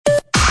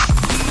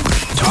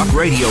Talk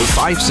Radio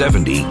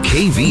 570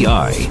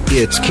 KVI.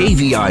 It's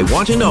KVI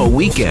Want to Know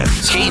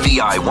Weekends.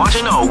 KVI Want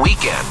to Know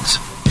Weekends.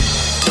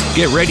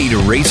 Get ready to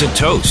raise a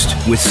toast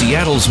with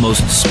Seattle's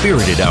most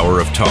spirited hour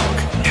of talk,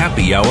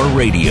 Happy Hour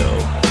Radio.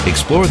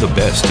 Explore the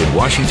best in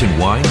Washington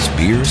wines,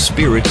 beers,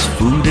 spirits,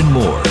 food, and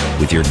more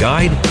with your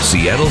guide,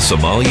 Seattle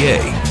sommelier,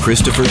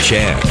 Christopher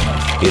Chan.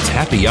 It's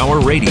Happy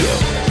Hour Radio,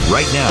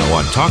 right now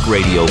on Talk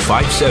Radio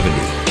 570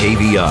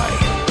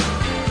 KVI.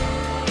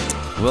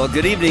 Well,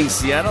 good evening,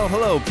 Seattle.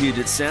 Hello,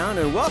 Puget Sound,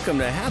 and welcome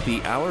to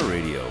Happy Hour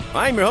Radio.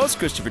 I'm your host,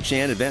 Christopher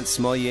Chan, advanced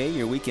sommelier,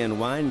 your weekend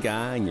wine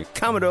guy, and your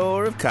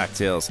commodore of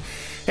cocktails.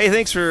 Hey,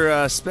 thanks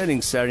for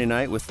spending Saturday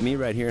night with me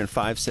right here in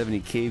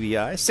 570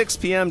 KVI, 6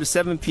 p.m. to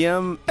 7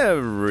 p.m.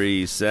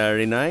 every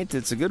Saturday night.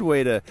 It's a good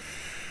way to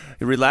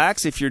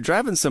relax if you're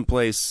driving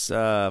someplace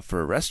for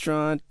a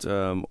restaurant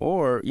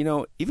or, you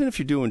know, even if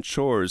you're doing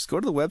chores, go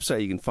to the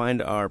website. You can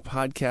find our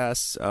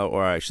podcasts,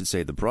 or I should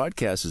say the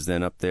broadcast is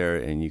then up there,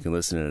 and you can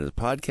listen to it as a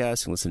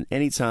podcast and listen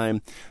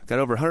anytime. Got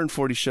over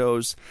 140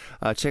 shows.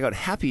 Check out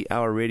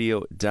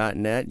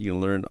happyhourradio.net. You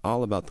can learn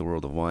all about the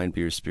world of wine,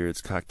 beer,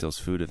 spirits, cocktails,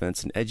 food,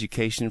 events, and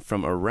education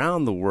from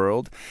around the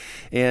world.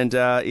 And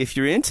if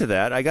you're into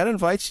that, I got to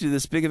invite you to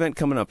this big event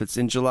coming up. It's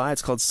in July.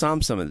 It's called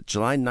Somm Summit,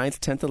 July 9th,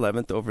 10th,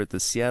 11th, over at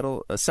the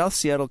South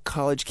Seattle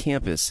College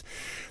campus.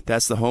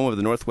 That's the home of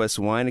the Northwest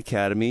Wine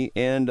Academy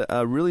and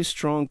a really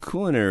strong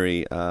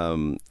culinary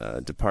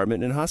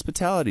department and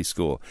hospitality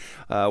school.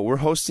 We're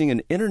hosting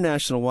an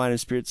international wine and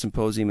spirit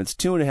symposium. It's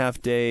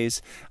 2.5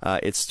 days.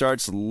 It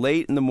starts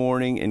late in the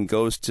morning and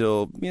goes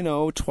till, you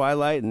know,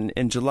 twilight. And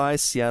in July,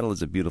 Seattle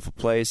is a beautiful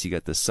place. You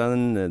got the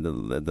sun and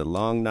the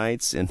long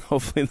nights and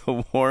hopefully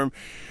the warm.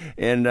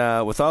 And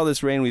with all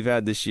this rain we've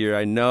had this year,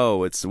 I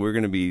know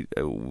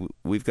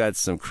we've got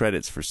some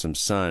credits for some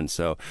sun.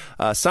 So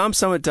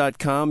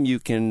sommsummit.com, you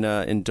can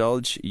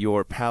indulge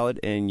your palate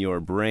and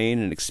your brain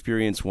and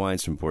experience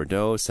wines from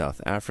Bordeaux,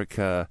 South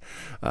Africa,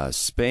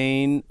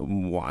 Spain,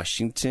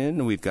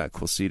 Washington. We've got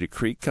Quilceda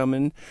Creek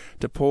coming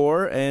to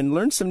pour and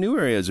learn some new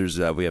areas.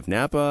 We have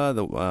Napa,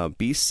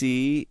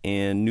 BC,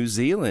 and New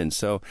Zealand.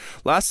 So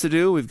lots to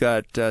do. We've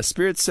got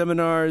spirit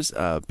seminars,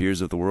 Beers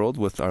of the World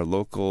with our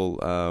local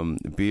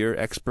beer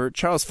expert,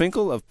 Charles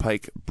Finkel of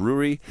Pike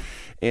Brewery.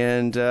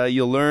 And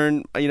you'll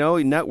learn, you know,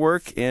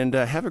 network and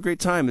have a great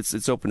time.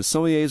 It's open to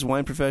sommeliers,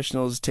 wine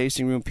professionals,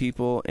 tasting room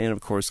people, and, of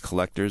course,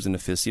 collectors and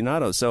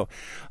aficionados. So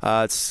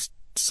it's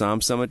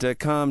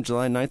sommsummit.com,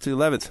 July 9th through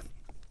 11th.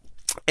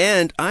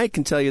 And I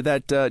can tell you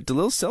that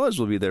DeLille Cellars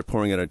will be there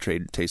pouring at our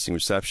trade tasting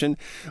reception,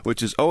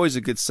 which is always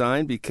a good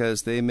sign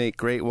because they make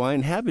great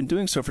wine, have been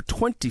doing so for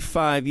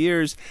 25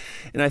 years.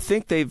 And I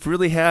think they've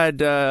really had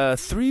 3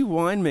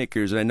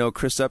 winemakers. And I know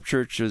Chris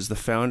Upchurch is the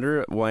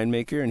founder,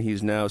 winemaker, and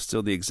he's now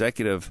still the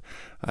executive,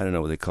 I don't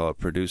know what they call it,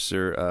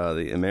 producer,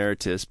 the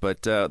emeritus.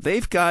 But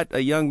they've got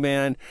a young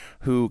man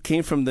who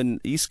came from the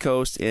East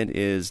Coast and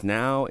is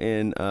now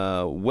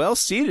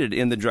well-seated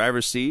in the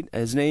driver's seat.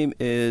 His name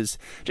is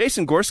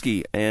Jason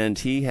Gorski. And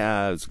he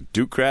has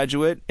Duke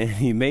graduate, and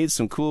he made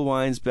some cool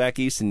wines back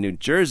east in New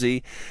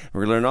Jersey.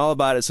 We're going to learn all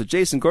about it. So,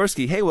 Jason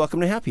Gorski, hey,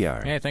 welcome to Happy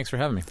Hour. Hey, thanks for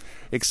having me.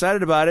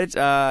 Excited about it.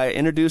 I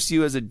introduced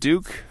you as a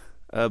Duke,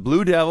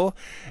 Blue Devil,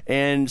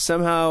 and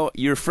somehow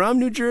you're from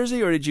New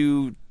Jersey, or did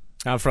you...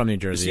 I'm from New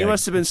Jersey. So you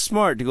must have been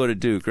smart to go to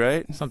Duke,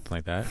 right? Something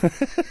like that.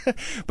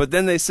 But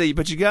then they say,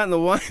 but you got in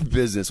the wine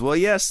business. Well,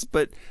 yes,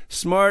 but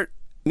smart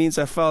means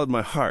I followed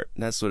my heart.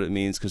 That's what it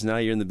means, because now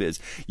you're in the biz.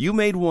 You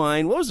made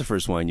wine. What was the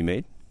first wine you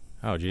made?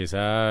 Oh, geez.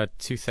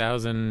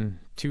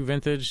 2002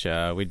 vintage.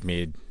 We'd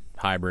made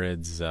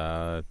hybrids,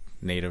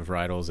 native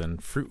varietals,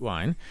 and fruit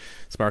wine,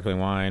 sparkling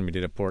wine. We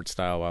did a port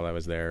style while I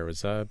was there.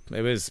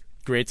 It was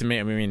great to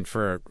make. I mean,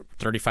 for a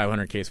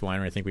 3,500 case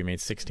winery, I think we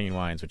made 16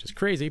 wines, which is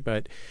crazy,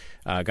 but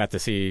got to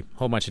see a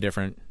whole bunch of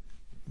different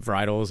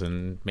varietals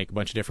and make a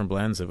bunch of different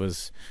blends. It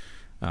was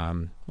a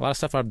lot of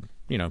stuff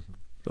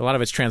a lot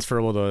of it's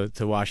transferable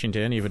to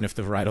Washington, even if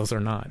the varietals are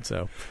not.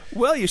 So,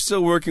 well, you're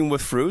still working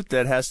with fruit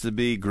that has to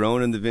be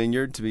grown in the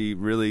vineyard to be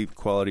really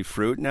quality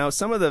fruit. Now,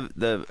 some of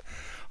the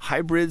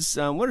hybrids,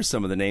 what are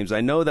some of the names?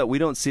 I know that we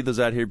don't see those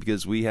out here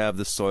because we have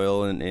the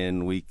soil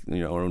and we,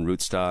 our own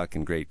rootstock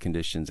and great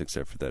conditions,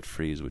 except for that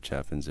freeze, which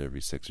happens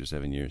every 6 or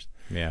 7 years.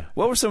 Yeah.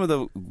 What were some of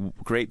the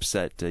grapes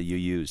that you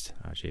used?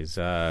 Oh, geez.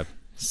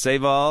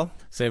 Seyval,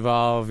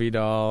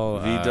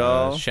 Vidal,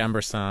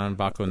 Chambourcin,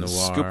 Baco Noir,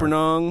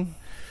 Scuppernong.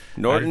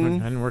 Norton.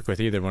 I didn't work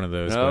with either one of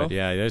those, no? But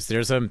yeah,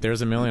 there's a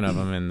million of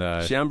them. And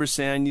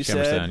Chambourcin, you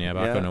said? Chambourcin, yeah,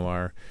 Baco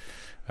Noir.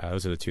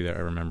 Those are the two that I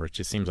remember. It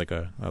just seems like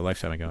a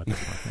lifetime ago at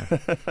this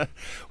point. Yeah.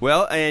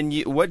 Well, and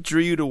what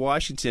drew you to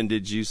Washington?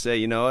 Did you say,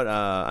 you know what,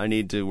 I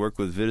need to work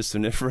with Vitis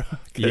vinifera?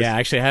 Yeah,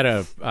 actually, I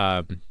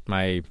had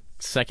my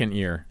second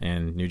year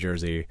in New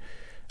Jersey.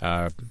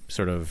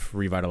 Sort of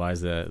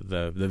revitalized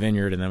the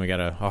vineyard, and then we got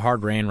a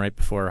hard rain right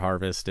before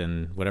harvest,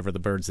 and whatever the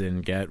birds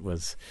didn't get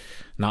was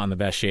not in the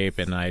best shape,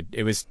 and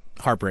it was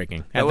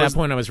heartbreaking. At that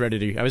point, I was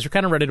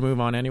kind of ready to move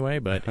on anyway,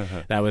 but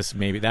that was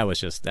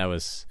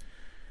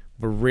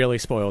we're really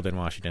spoiled in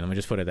Washington. Let me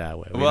just put it that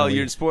way. Well,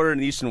 you're spoiled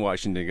in Eastern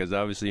Washington because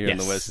obviously you're in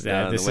the West.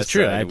 This is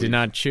true. I did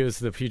not choose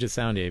the Puget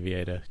Sound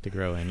AVA to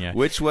grow in. Yeah,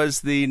 which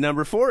was the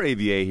number 4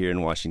 AVA here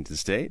in Washington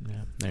State. Yeah,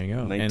 there you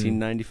go.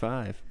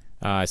 1995.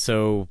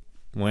 So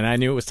when I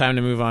knew it was time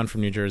to move on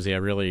from New Jersey,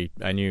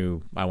 I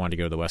knew I wanted to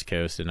go to the West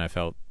Coast, and I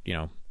felt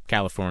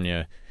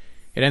California.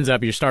 It ends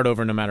up you start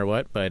over no matter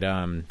what, but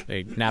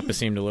Napa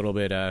seemed a little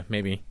bit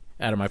maybe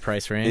out of my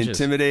price range.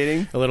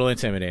 Intimidating? A little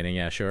intimidating,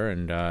 yeah, sure.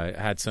 And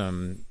had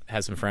some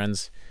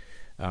friends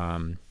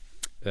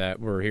that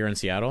were here in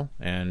Seattle,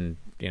 and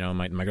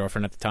my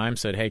girlfriend at the time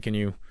said, "Hey, can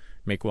you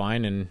make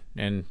wine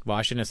in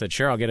Washington?" I said,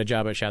 "Sure, I'll get a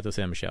job at Chateau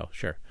Saint Michelle."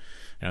 Sure,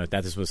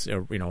 that was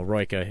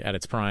Eroica at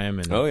its prime,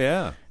 and oh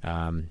yeah.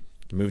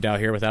 Moved out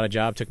here without a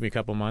job. Took me a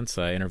couple months.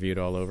 I interviewed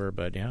all over,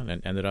 but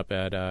and ended up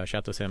at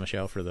Chateau Saint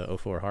Michelle for the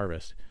 04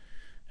 harvest,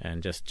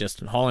 and just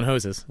hauling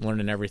hoses,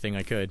 learning everything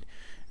I could.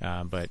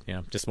 But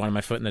just wanted my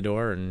foot in the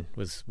door and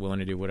was willing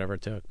to do whatever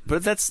it took.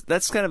 But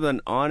that's kind of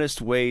an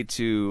honest way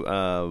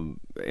to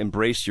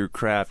embrace your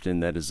craft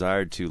and that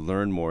desire to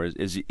learn more.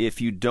 Is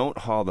if you don't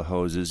haul the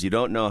hoses, you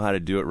don't know how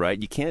to do it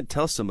right. You can't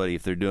tell somebody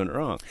if they're doing it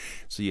wrong.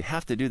 So you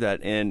have to do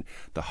that. And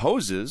the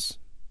hoses,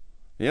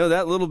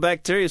 that little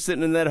bacteria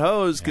sitting in that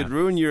hose could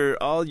ruin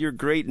all your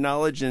great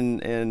knowledge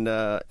and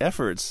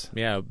efforts.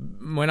 Yeah,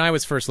 when I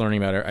was first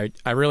learning about it,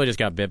 I really just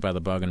got bit by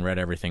the bug and read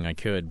everything I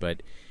could,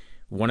 but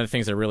one of the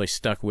things that really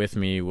stuck with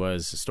me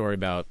was a story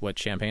about what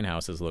champagne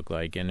houses look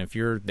like. And if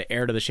you're the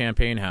heir to the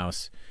champagne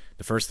house,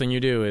 the first thing you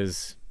do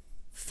is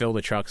fill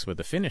the trucks with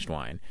the finished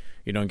wine.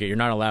 You're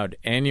not allowed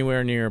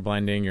anywhere near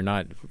blending.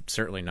 You're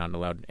certainly not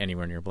allowed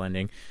anywhere near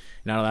blending.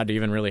 You're not allowed to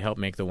even really help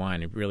make the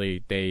wine.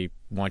 They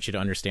want you to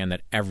understand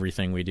that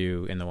everything we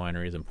do in the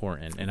winery is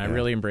important. And I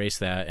really embrace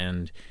that.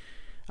 And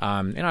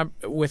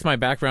with my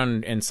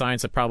background in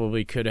science, I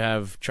probably could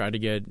have tried to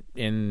get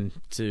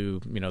into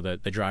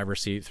the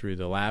driver's seat through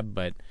the lab,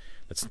 but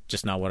that's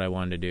just not what I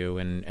wanted to do.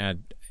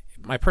 And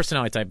my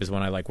personality type is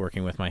when I like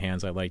working with my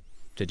hands. I like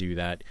to do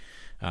that,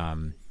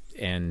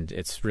 and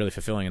it's really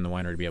fulfilling in the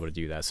winery to be able to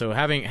do that. So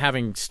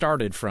having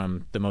started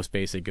from the most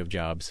basic of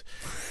jobs,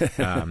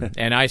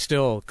 and I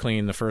still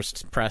clean the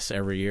first press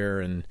every year,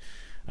 and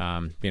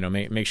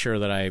make sure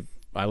that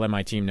I let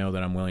my team know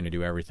that I'm willing to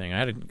do everything. I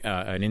had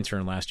an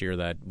intern last year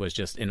that was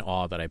just in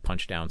awe that I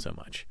punched down so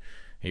much.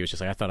 He was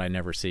just like, "I thought I'd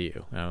never see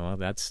you." Well,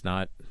 that's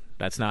not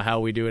how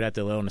we do it at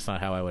DeLille, and it's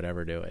not how I would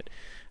ever do it.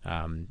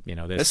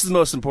 This is the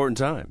most important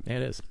time.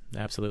 It is,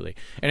 absolutely.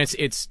 And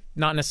it's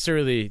not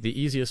necessarily the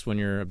easiest when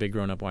you're a big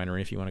grown-up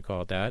winery, if you want to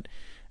call it that.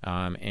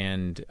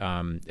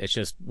 It's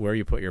just where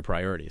you put your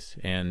priorities.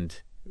 And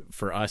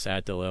for us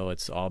at DeLille,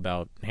 it's all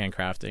about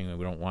handcrafting, and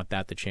we don't want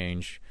that to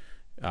change.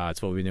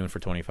 It's what we've been doing for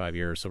 25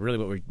 years. So really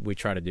what we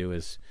try to do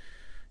is,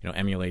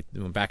 emulate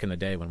back in the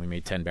day when we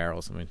made 10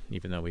 barrels. I mean,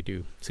 even though we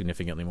do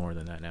significantly more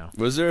than that now.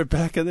 Was there a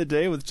back in the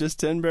day with just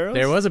 10 barrels?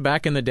 There was a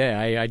back in the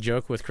day. I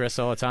joke with Chris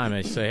all the time.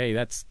 I say, hey,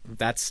 that's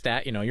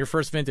stack. Your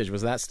first vintage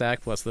was that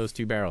stack plus those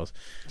 2 barrels.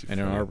 And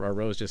our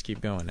rows just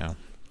keep going now.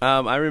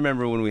 I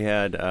remember when we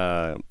had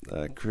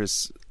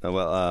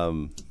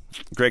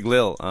Greg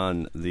Lill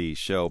on the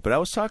show, but I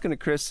was talking to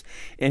Chris,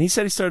 and he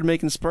said he started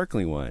making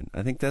sparkling wine.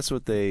 I think that's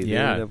what they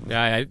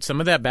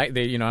some of that back.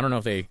 I don't know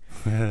if they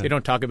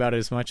don't talk about it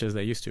as much as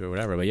they used to or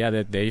whatever. But yeah,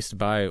 they used to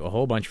buy a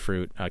whole bunch of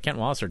fruit. Kent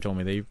Walliser told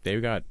me they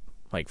got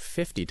like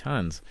 50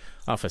 tons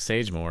off of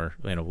Sagemore,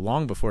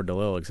 long before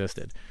DeLille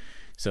existed.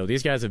 So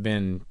these guys have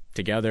been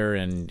together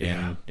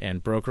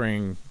and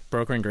brokering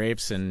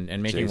grapes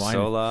and making wine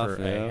for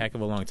a heck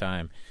of a long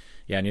time.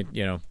 Yeah,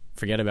 and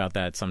forget about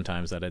that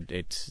sometimes, that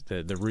it's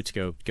the roots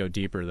go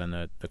deeper than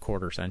the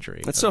quarter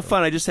century. That's so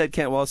fun. I just had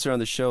Kent Walliser on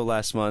the show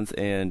last month,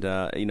 and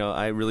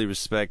I really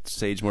respect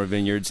Sagemore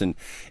Vineyards, and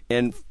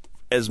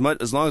as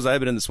long as I've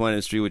been in this wine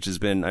industry, which has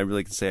been, I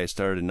really can say I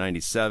started in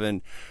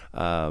 '97.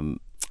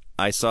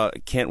 I saw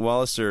Kent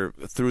Walliser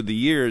through the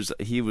years.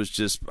 He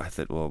was I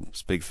thought, well,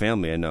 it's a big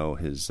family. I know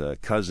his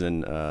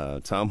cousin,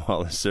 Tom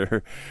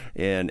Walliser,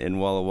 and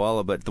Walla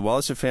Walla, but the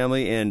Walliser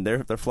family and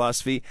their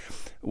philosophy,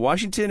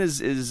 Washington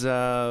is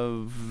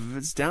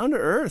it's down to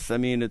earth. I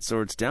mean, it's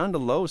down to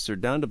Los or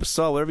down to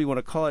Basalt, whatever you want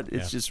to call it.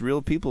 It's just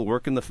real people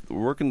working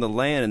the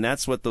land, and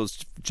that's what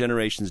those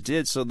generations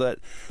did. So that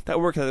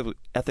work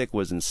ethic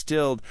was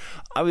instilled.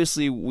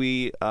 Obviously,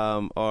 we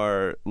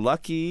are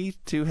lucky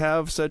to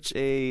have such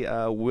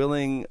a willing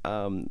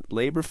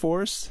labor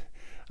force,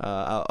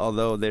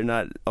 although they're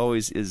not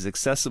always as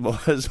accessible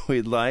as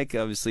we'd like.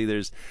 Obviously,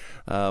 there's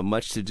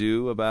much to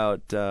do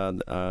about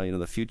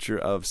the future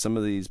of some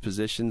of these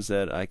positions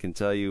that I can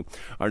tell you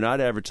are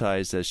not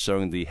advertised as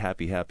showing the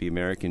happy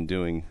American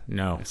doing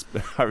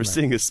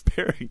harvesting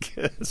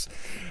asparagus.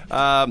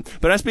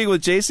 But I'm speaking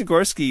with Jason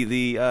Gorski,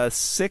 the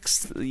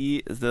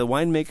the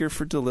winemaker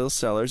for DeLille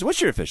Cellars.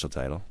 What's your official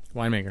title?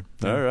 Winemaker.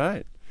 Yeah. All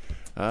right.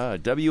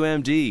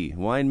 WMD,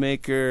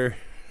 winemaker.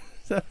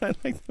 I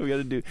like what we got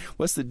to do.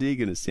 What's the D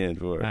going to stand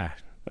for?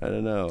 I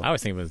don't know. I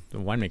always think it was a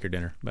winemaker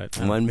dinner, but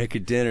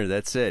winemaker dinner.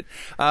 That's it.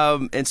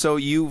 And so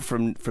you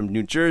from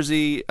New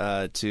Jersey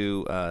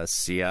to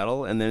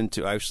Seattle, and then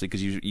to actually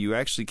because you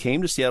actually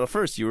came to Seattle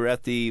first. You were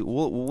at the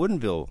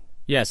Woodinville.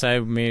 Yes, I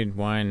made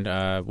wine,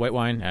 white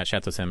wine at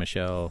Chateau Saint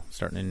Michel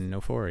starting in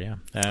 2004.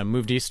 Yeah,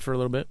 moved east for a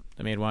little bit.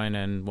 I made wine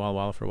in Walla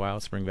Walla for a while,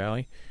 Spring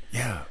Valley.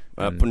 Yeah,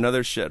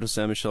 another Chateau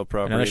Saint Michel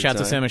property. Another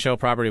Chateau Saint Michel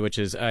property, which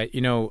is, I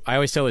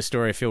always tell this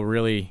story. I feel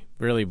really,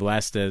 really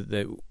blessed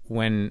that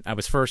when I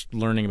was first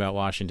learning about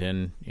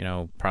Washington,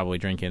 probably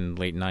drinking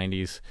late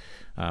 90s,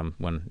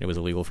 when it was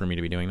illegal for me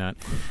to be doing that.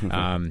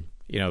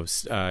 It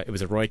was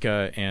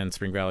Eroica and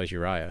Spring Valley's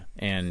Uriah.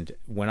 And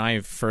when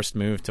I first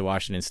moved to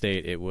Washington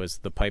State, it was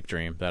the pipe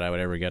dream that I would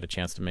ever get a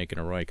chance to make an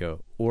Eroica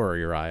or a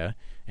Uriah.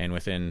 And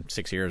within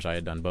 6 years, I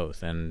had done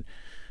both. And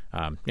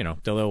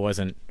DeLille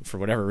wasn't, for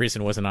whatever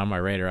reason, wasn't on my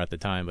radar at the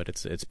time, but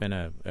it's been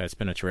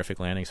a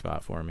terrific landing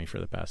spot for me for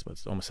the past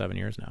almost 7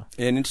 years now.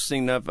 And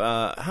interesting enough,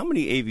 how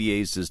many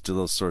AVAs does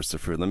DeLille source the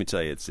fruit? Let me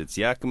tell you, it's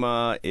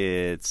Yakima,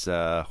 it's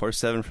Horse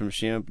 7 from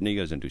Shampoo. No, you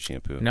guys don't do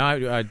Shampoo.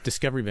 No,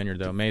 Discovery Vineyard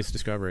though, May's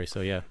Discovery.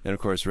 So yeah, and of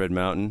course Red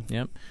Mountain.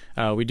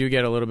 Yep, we do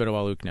get a little bit of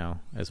Wahluke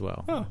now as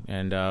well. Oh,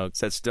 and is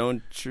that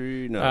Stone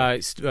Tree? No,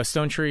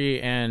 Stone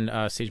Tree and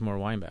Sagemore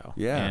Weinbau.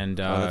 Yeah, and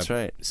that's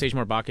right.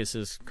 Sagemore Bacchus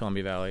is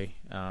Columbia Valley.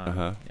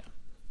 Yeah.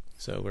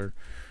 So we're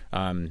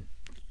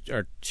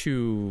our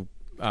two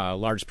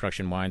largest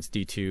production wines,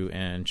 D2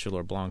 and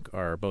Chaleur Blanc,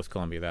 are both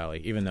Columbia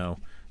Valley, even though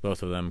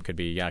both of them could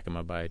be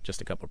Yakima by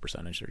just a couple of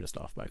percentage. They're just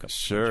off by a couple.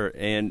 Sure.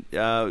 And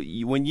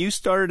when you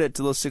started at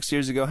DeLille 6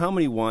 years ago, how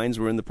many wines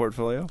were in the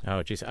portfolio?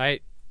 Oh, geez. I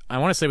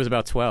want to say it was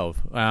about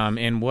 12.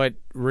 And what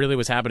really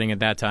was happening at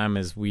that time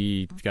is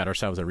we got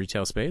ourselves a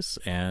retail space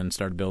and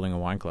started building a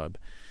wine club.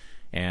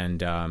 And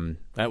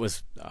that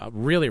was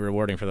really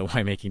rewarding for the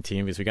winemaking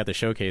team because we got to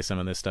showcase some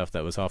of this stuff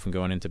that was often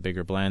going into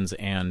bigger blends.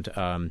 And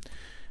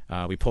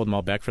we pulled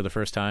Malbec for the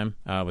first time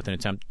with an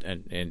attempt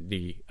and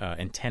the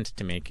intent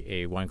to make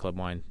a wine club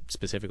wine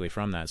specifically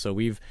from that. So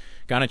we've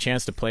gotten a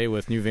chance to play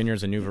with new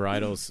vineyards and new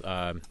varietals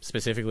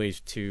specifically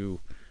to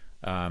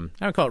I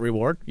would call it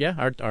reward.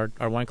 Yeah,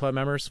 our wine club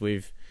members.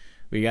 We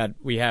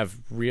have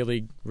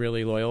really,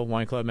 really loyal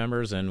wine club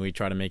members, and we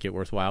try to make it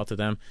worthwhile to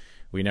them.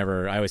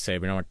 I always say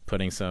we're not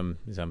putting some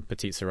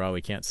Petite Syrah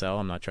we can't sell.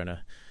 I'm not trying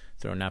to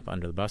throw Napa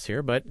under the bus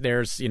here, but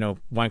there's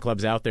wine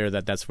clubs out there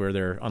that's where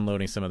they're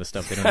unloading some of the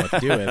stuff they don't know what to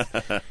do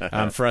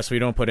with. For us, we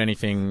don't put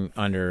anything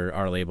under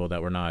our label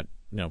that we're not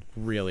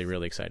really,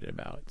 really excited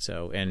about.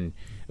 So, and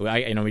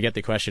we get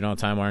the question all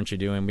the time, why aren't you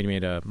doing? We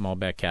made a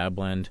Malbec Cab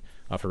blend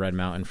off of Red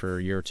Mountain for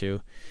a year or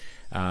two.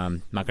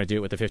 I'm not going to do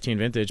it with the 15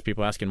 vintage.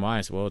 People asking why.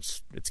 I said, well,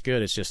 it's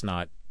good. It's just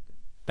not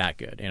that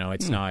good.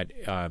 It's not.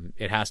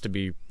 It has to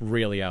be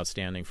really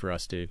outstanding for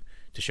us to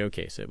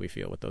showcase it. We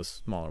feel with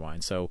those smaller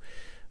wines. So,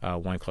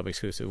 wine club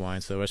exclusive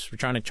wines. So we're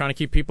trying to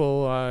keep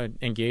people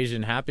engaged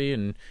and happy,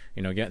 and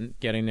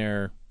getting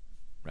their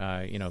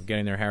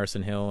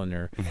Harrison Hill and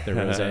their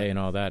rosé and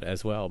all that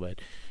as well. But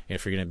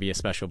if you're going to be a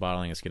special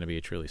bottling, it's going to be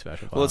a truly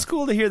special bottling. Well, it's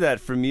cool to hear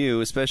that from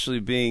you, especially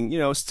being,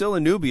 still a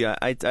newbie.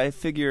 I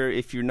figure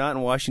if you're not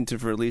in Washington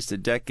for at least a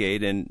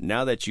decade, and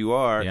now that you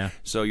are,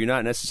 so you're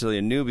not necessarily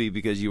a newbie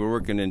because you were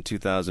working in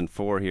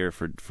 2004 here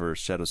for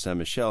Chateau Saint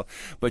Michel,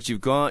 but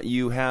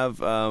you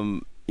have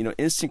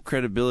instant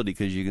credibility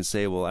because you can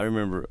say, well, I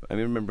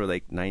remember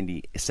like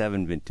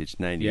 97 vintage,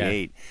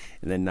 98,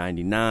 and then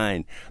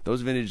 99.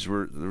 Those vintages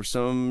there were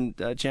some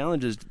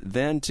challenges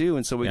then too,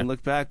 and so we can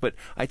look back. But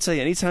I tell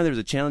you, anytime there's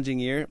a challenging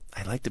year,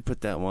 I like to put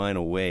that wine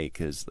away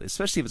because,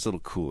 especially if it's a little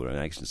cooler, and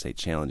I shouldn't say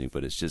challenging,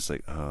 but it's just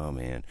like, oh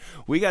man,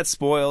 we got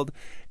spoiled.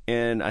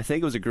 And I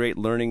think it was a great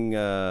learning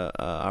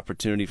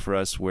opportunity for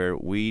us where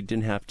we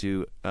didn't have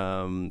to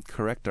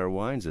correct our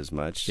wines as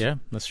much. Yeah,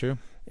 that's true.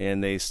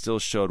 And they still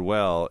showed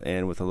well,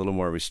 and with a little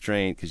more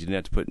restraint, because you didn't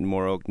have to put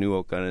more new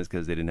oak on it,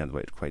 because they didn't have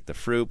quite the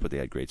fruit, but they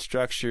had great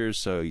structures,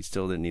 so you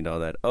still didn't need all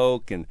that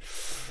oak. And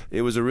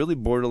it was a really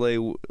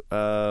Bordelais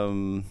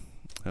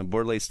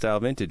style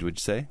vintage, would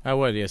you say? I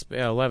would, yes.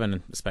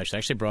 11 especially. I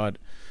actually brought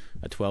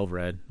a 12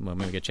 red. Well,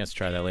 maybe get a chance to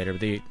try that later.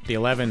 But the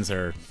 11s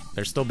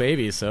they're still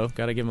babies, so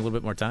got to give them a little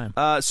bit more time.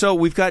 So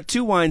we've got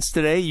two wines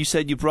today. You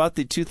said you brought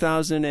the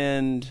 2000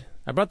 and...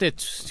 I brought the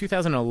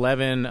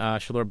 2011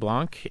 Chaleur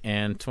Blanc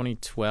and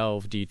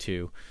 2012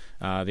 D2.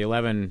 The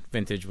 11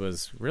 vintage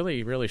was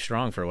really, really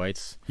strong for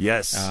whites.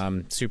 Yes.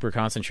 Super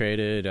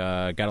concentrated.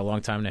 Got a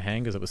long time to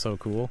hang because it was so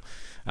cool.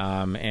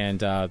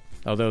 And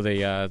although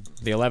the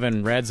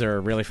 11 reds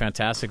are really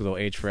fantastic, they'll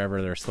age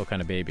forever, they're still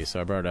kind of babies. So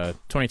I brought a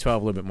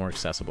 2012 a little bit more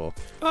accessible.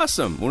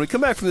 Awesome. When we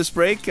come back from this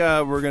break,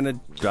 we're going to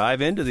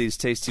dive into these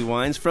tasty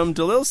wines from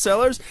DeLille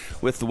Cellars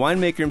with the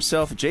winemaker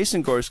himself,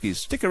 Jason Gorski.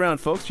 Stick around,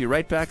 folks. We'll be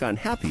right back on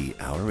Happy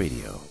Hour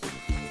Radio.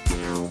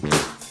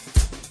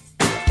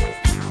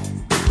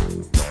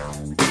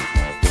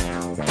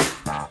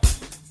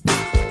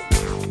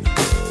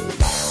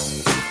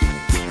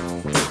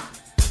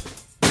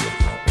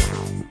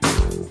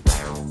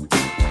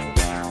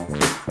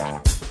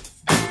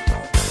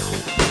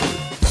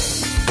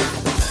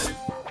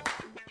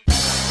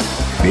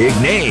 Big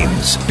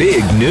names,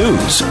 big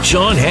news.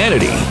 Sean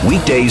Hannity,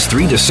 weekdays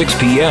 3 to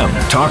 6 p.m.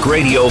 Talk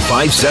Radio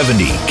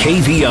 570,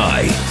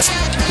 KVI.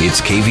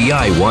 It's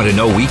KVI Want to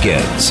Know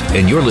Weekends,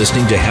 and you're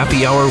listening to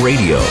Happy Hour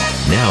Radio.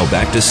 Now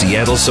back to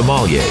Seattle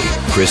sommelier,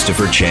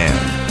 Christopher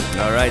Chan.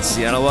 All right,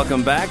 Seattle,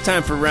 welcome back.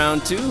 Time for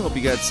round two. Hope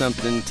you got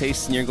something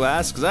tasty in your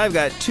glass, because I've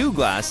got two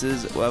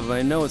glasses. Well,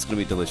 I know it's going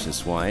to be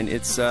delicious wine.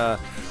 It's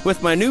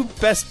with my new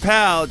best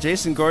pal,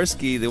 Jason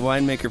Gorski, the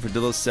winemaker for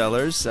Dillo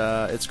Cellars.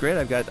 It's great.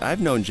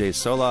 I've known Jay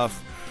Soloff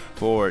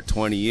for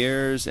 20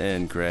 years,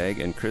 and Greg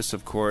and Chris,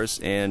 of course,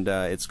 and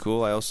it's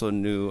cool. I also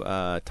knew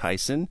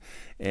Tyson,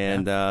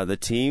 and the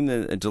team.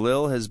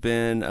 Dillo has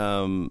been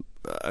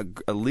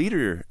a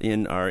leader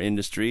in our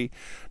industry,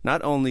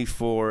 not only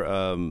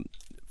for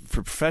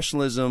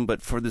professionalism,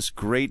 but for this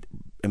great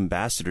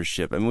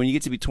ambassadorship. I mean, when you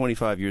get to be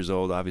 25 years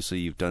old, obviously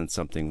you've done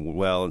something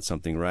well and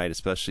something right,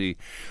 especially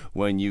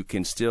when you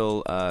can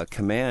still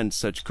command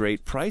such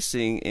great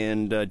pricing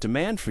and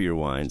demand for your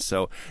wine.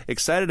 So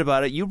excited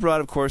about it. You brought,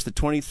 of course, the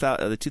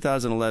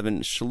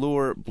 2011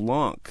 Chaleur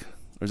Blanc.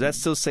 Or does that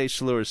still say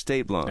Chaleur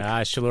Estate Blanc?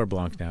 Chaleur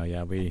Blanc now,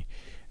 yeah. We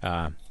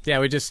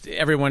just,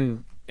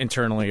 everyone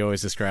internally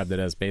always described it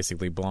as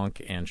basically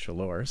Blanc and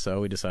Chaleur,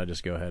 so we decided to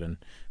just go ahead and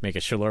make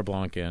it Chaleur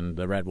Blanc, and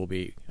the red will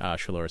be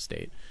Chaleur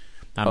Estate.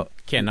 I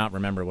cannot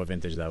remember what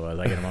vintage that was.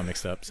 I get them all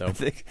mixed up. So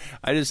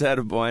I just had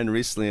a wine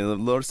recently, and the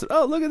Lord said,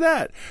 "Oh, look at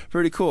that!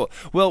 Pretty cool."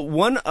 Well,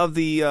 one of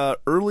the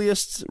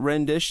earliest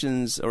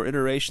renditions or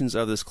iterations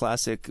of this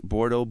classic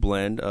Bordeaux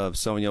blend of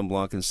Sauvignon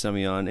Blanc and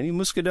Semillon. Any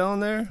Muscadel in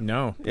there?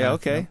 No. Yeah.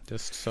 Okay. No,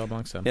 just Sauvignon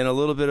Blanc. So. And a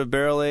little bit of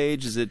barrel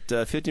age. Is it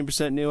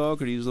 15% new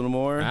oak, or do you use a little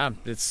more?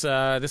 It's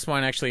this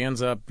wine actually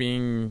ends up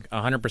being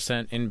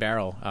 100% in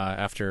barrel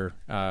after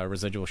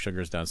residual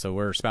sugar is done. So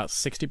we're about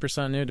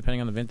 60% new,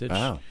 depending on the vintage.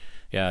 Wow.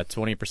 Yeah,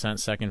 20%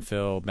 second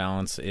fill.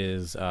 Balance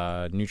is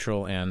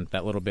neutral, and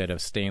that little bit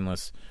of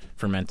stainless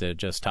fermented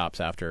just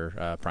tops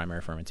after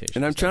primary fermentation.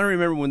 And I'm trying to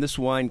remember when this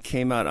wine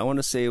came out. I want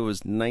to say it was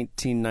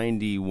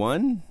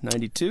 1991,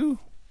 92?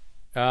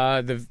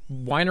 The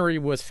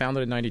winery was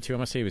founded in 92. I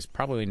must say it was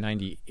probably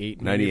 98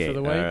 for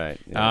the way. All right.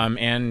 Yeah.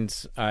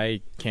 And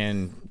I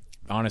can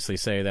honestly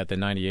say that the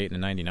 98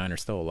 and the 99 are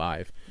still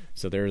alive.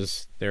 So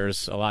there's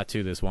a lot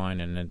to this wine,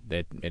 and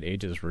it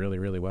ages really,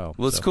 really well.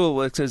 Well, it's cool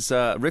because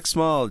Rick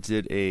Small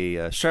did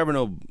a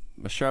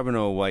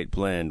Charbonneau white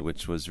blend,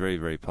 which was very,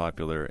 very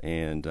popular.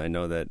 And I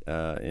know that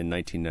in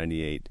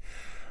 1998,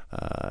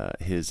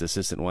 his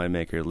assistant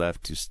winemaker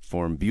left to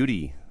form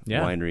Beauty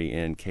Winery,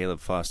 and Caleb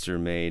Foster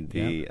made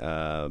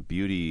the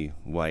Beauty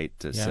White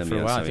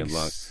Sauvignon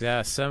Blanc.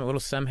 Yeah, a little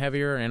sem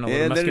heavier and a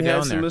little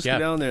Muscadel in there.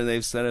 Muscadel in there.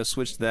 They've kind of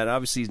switched that.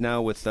 Obviously, he's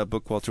now with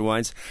Bookwalter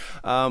Wines.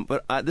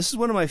 But this is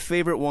one of my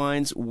favorite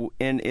wines,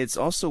 and it's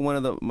also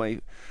one of my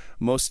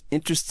most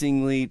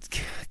interestingly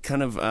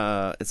kind of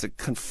it's a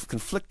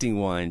conflicting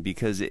wine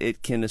because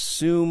it can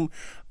assume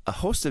a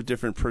host of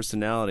different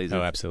personalities.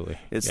 Oh, absolutely.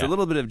 It's a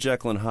little bit of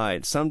Jekyll and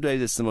Hyde. Some days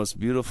it's the most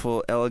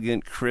beautiful,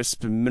 elegant,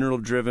 crisp,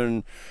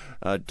 mineral-driven,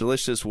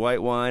 delicious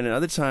white wine, and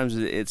other times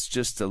it's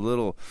just a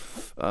little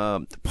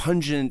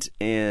pungent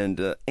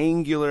and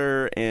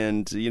angular,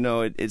 and,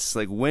 it's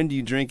like, when do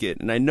you drink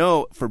it? And I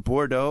know for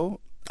Bordeaux,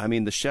 I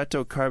mean, the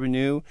Chateau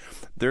Carbonieux,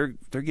 they're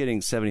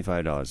getting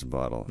 $75 a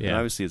bottle. Yeah. And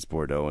obviously, it's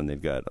Bordeaux, and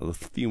they've got a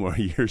few more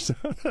years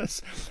on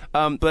us.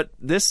 But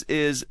this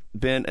has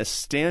been a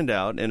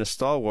standout and a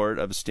stalwart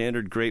of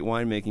standard great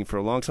winemaking for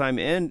a long time.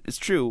 And it's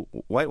true,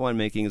 white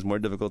winemaking is more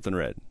difficult than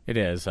red. It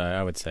is,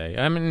 I would say.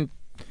 I mean,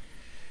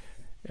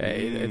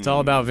 it's all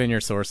about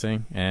vineyard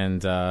sourcing,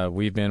 and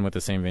we've been with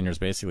the same vineyards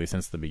basically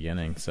since the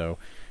beginning. So,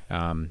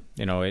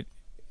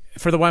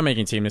 for the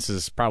winemaking team, this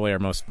is probably our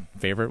most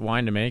favorite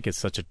wine to make. It's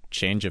such a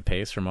change of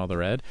pace from all the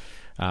red.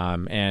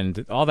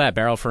 And all that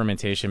barrel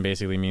fermentation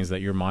basically means that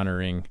you're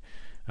monitoring,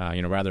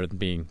 rather than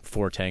being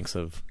 4 tanks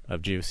of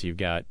juice, you've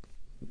got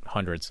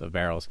hundreds of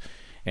barrels.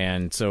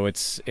 And so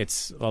it's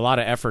a lot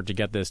of effort to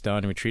get this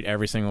done. We treat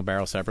every single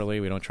barrel separately.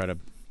 We don't try to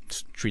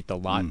treat the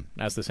lot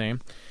as the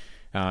same.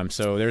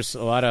 So there's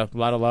a lot of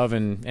love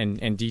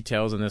and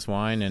details in this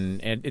wine,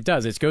 and it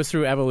does. It goes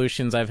through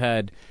evolutions.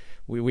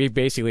 We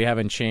basically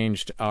haven't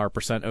changed our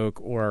percent oak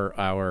or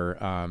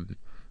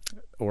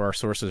our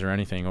sources or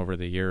anything over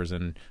the years.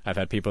 And I've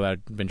had people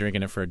that have been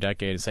drinking it for a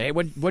decade and say, "Hey,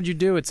 what'd you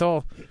do? It's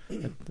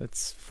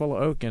full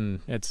of oak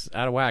and it's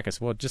out of whack." I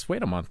said, "Well, just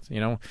wait a month."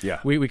 Yeah.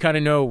 We kind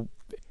of know.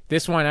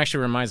 This wine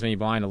actually reminds me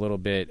blind a little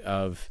bit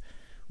of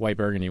white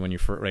Burgundy when you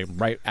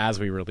right as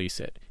we release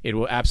it. It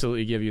will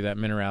absolutely give you that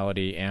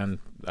minerality, and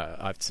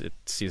it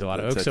sees a lot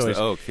of oak. So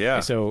oak,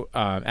 yeah. So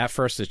at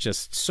first it's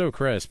just so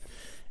crisp.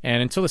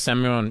 And until the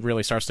Semillon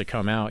really starts to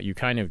come out, you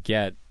kind of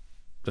get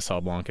the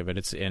Sauv Blanc of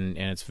it. And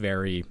it's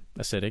very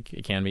acidic.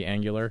 It can be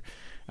angular.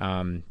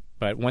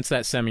 But once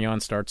that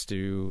Semillon starts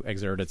to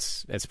exert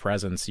its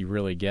presence, you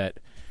really get,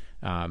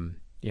 more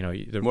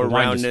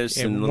roundness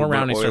and more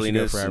roundness starts to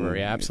go forever.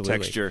 Yeah, absolutely.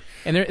 Texture.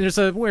 And there's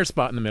a weird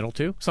spot in the middle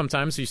too.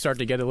 Sometimes you start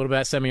to get a little bit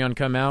of that Semillon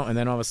come out, and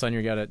then all of a sudden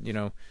you got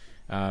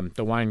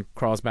the wine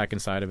crawls back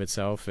inside of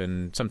itself,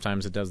 and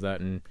sometimes it does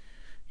that in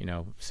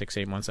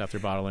 6-8 months after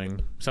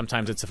bottling.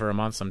 Sometimes it's for a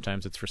month,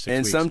 sometimes it's for 6 weeks.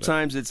 And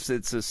sometimes it's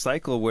a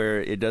cycle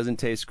where it doesn't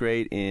taste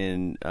great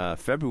in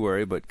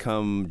February, but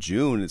come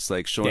June, it's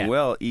like showing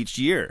well each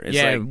year.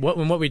 It's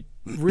what we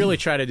really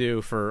try to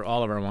do for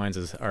all of our wines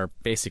is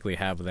basically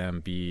have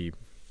them be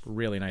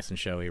really nice and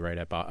showy right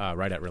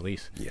at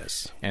release.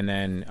 Yes. And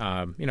then,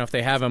 if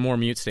they have a more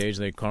mute stage,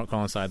 they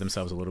coincide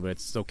themselves a little bit.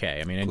 It's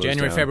okay. I mean, in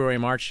January, February,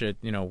 March,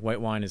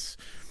 white wine is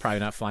probably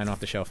not flying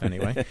off the shelf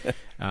anyway.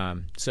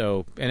 And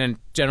then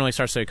generally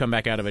starts to come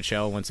back out of its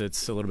shell once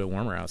it's a little bit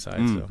warmer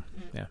outside. So,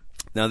 yeah.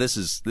 Now this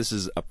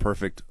is a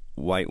perfect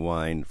white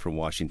wine from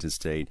Washington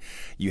State.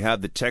 You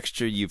have the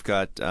texture. You've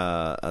got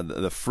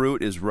the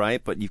fruit is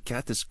ripe, but you've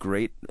got this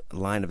great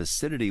line of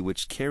acidity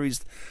which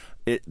carries.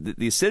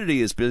 The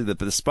acidity is basically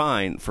the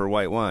spine for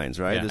white wines,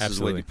 right? Yeah, this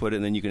absolutely. is what you put it,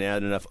 and then you can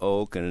add enough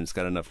oak, and it's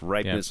got enough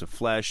ripeness of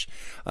flesh,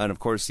 and of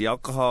course the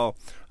alcohol.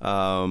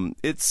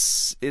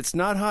 It's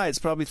not high. It's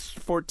probably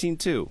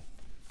 14.2.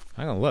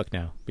 I'm gonna look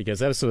now because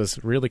this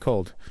was really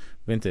cold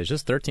vintage.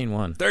 Just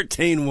 13.1.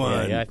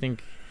 13.1. Yeah, I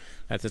think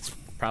that's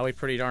probably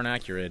pretty darn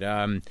accurate.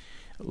 A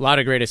lot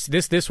of great.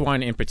 This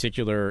wine in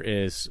particular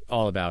is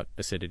all about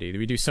acidity.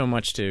 We do so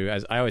much to,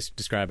 as I always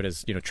describe it,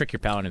 as trick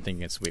your palate and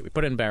thinking it's sweet. We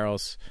put it in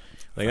barrels.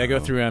 They go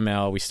through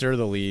ML. We stir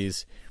the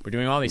lees. We're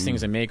doing all these things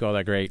that make all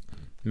that great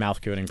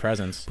mouth coating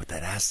presence. But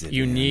that acid.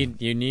 You need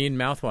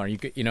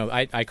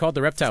mouthwatering. I call it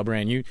the Reptile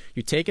brand. You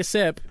take a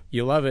sip,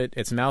 you love it.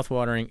 It's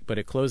mouthwatering, but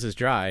it closes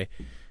dry,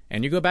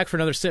 and you go back for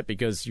another sip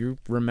because you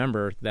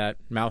remember that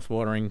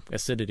mouthwatering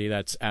acidity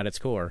that's at its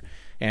core.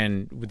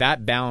 And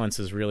that balance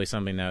is really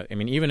something that,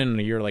 even in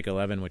a year like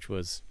 11, which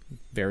was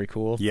very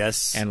cool,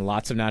 yes, and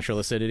lots of natural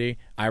acidity,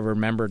 I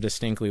remember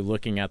distinctly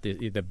looking at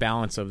the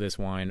balance of this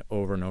wine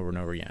over and over and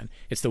over again.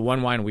 It's the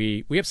one wine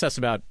we obsess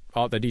about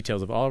all the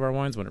details of all of our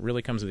wines. When it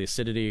really comes to the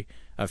acidity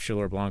of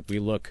Chaleur Blanc, we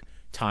look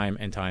time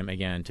and time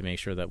again to make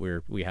sure that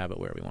we have it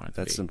where we want it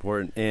to be. That's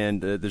important.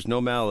 And there's no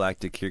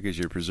malolactic here because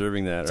you're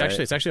preserving that, it's right?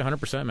 It's actually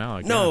 100%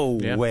 malic. No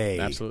way.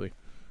 Absolutely.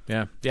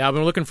 Yeah. I've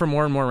been looking for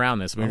more and more around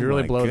this. We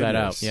really blow that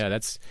out. Yeah,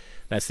 that's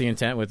the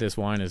intent with this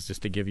wine, is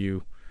just to give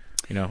you,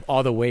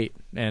 all the weight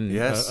and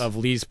of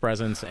Lee's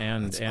presence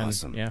and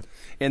awesome. Yeah.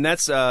 And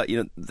that's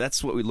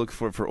that's what we look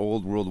for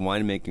old world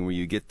winemaking, where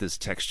you get this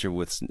texture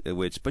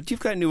but you've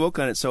got new oak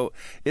on it, so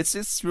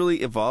it's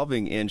really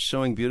evolving and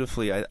showing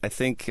beautifully. I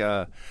think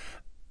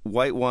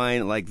white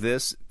wine like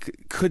this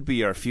could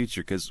be our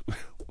future, because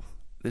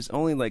there's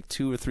only like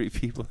 2 or 3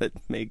 people that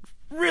make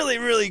really,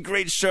 really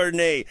great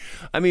Chardonnay.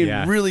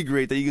 Really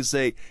great, that you can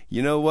say,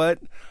 you know what,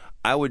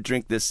 I would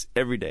drink this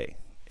every day.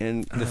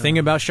 And the thing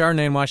about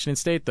Chardonnay in Washington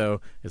State,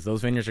 though, is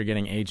those vineyards are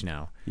getting aged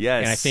now.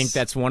 Yes. And I think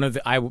that's one of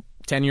the...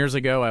 10 years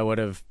ago, I would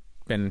have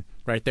been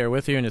right there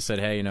with you and just said,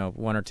 hey,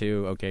 1 or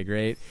 2, okay,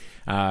 great.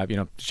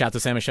 Chateau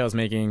Saint Michel is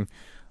making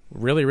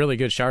really, really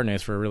good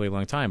Chardonnays for a really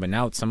long time, but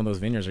now some of those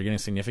vineyards are getting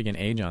significant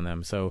age on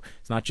them. So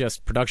it's not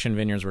just production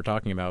vineyards we're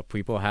talking about.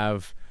 People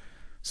have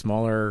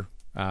smaller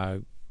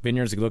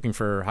vineyards looking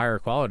for higher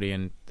quality,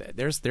 and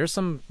there's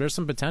some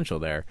potential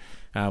there.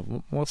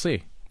 We'll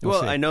see.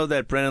 Well, I know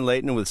that Brennan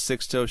Layton with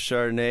Sixto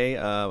Chardonnay,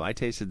 I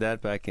tasted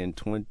that back in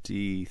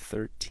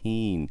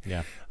 2013.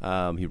 Yeah.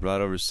 He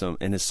brought over some,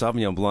 and his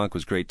Sauvignon Blanc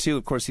was great too.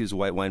 Of course, he was a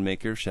white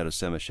winemaker, Chateau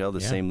Saint Michel,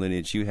 the same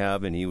lineage you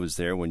have, and he was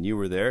there when you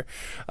were there.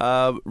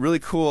 Really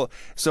cool.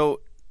 So,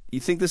 you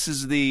think this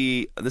is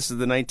the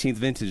 19th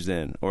vintage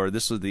then, or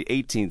this was the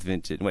 18th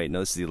vintage? Wait,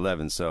 no, this is the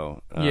 11th.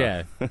 So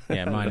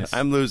minus.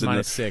 I'm losing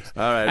minus 6.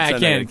 All right, I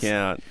can't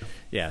count.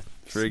 Yeah.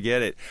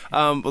 Forget it.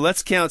 But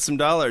let's count some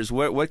dollars.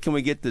 What can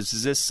we get this?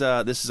 Is this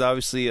is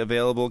obviously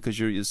available because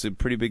it's a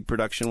pretty big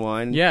production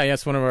wine? Yeah,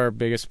 it's one of our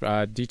biggest.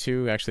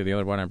 D2, actually, the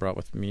other wine I brought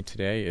with me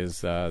today is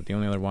the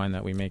only other wine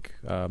that we make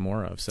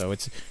more of. So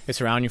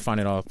it's around. You find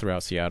it all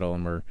throughout Seattle,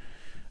 and we're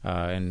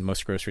in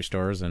most grocery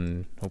stores,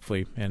 and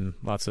hopefully in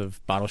lots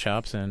of bottle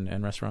shops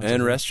and restaurants.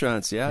 And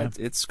restaurants, yeah.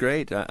 It's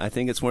great. I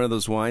think it's one of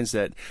those wines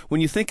that, when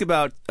you think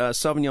about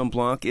Sauvignon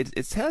Blanc,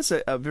 it has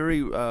a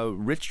very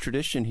rich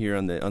tradition here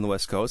on the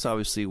West Coast,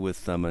 obviously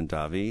with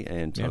Mondavi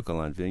and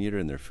Tocalan Vineyard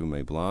and their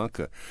Fumé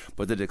Blanc,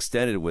 but that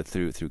extended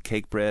through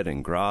Cakebread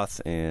and Groth,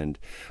 and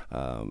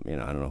I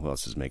don't know who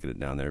else is making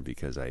it down there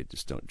because I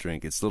just don't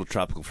drink. It's a little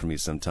tropical for me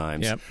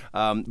sometimes. Yep.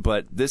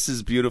 But this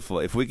is beautiful.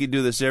 If we could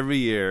do this every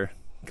year.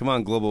 Come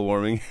on, global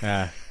warming.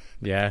 Yeah.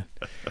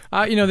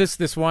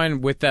 This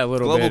wine with that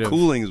little global bit of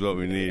cooling is what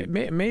we need.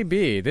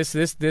 Maybe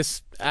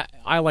this.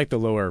 I like the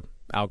lower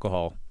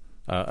alcohol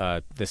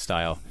this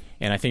style,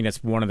 and I think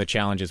that's one of the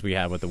challenges we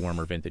have with the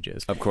warmer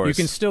vintages. Of course, you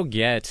can still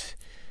get.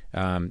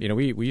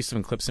 We use some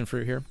Eclipse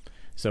for here.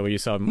 So we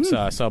saw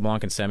Sauv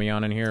Blanc and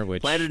Semillon in here,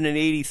 which planted in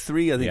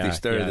 '83. I think they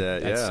started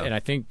that. Yeah, and I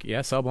think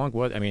Sauv Blanc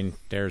was.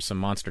 There's some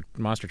monster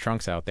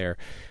trunks out there.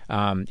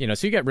 So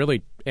you get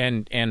really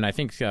and I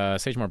think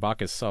Sagemore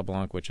Bacchus Sauv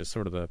Blanc, which is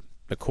sort of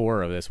the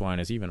core of this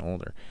wine, is even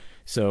older.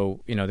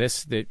 So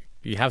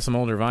you have some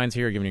older vines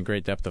here, giving you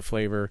great depth of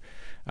flavor.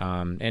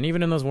 And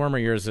even in those warmer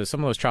years,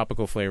 some of those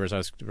tropical flavors I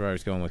was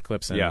going with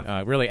Eclipse,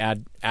 and really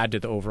add to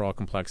the overall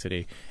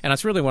complexity. And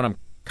that's really what I'm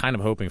kind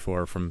of hoping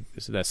for from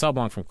that Sauv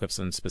Blanc from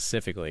Clipson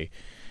specifically.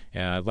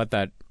 Let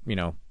that,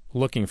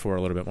 looking for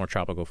a little bit more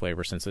tropical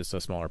flavor since it's a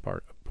smaller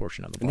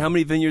portion of the blend. And how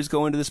many vineyards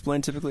go into this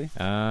blend typically?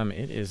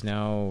 It is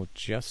now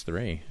just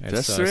 3.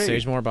 It's just 3?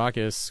 Sagemore,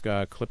 Bacchus,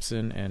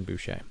 Clipson, and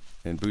Boucher.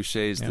 And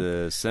Boucher's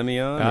the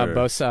Semillon?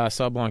 Both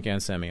Sauv Blanc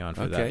and Semillon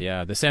for that.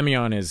 Yeah, the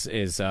Semillon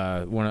is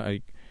one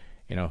of,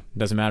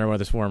 doesn't matter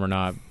whether it's warm or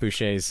not.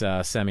 Boucher's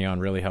Semillon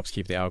really helps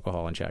keep the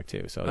alcohol in check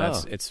too. So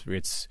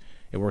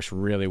it works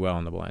really well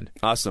in the blend.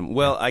 Awesome.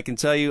 Well, I can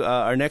tell you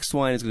our next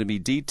wine is going to be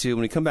D2.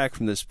 When we come back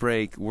from this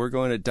break, we're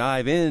going to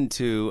dive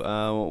into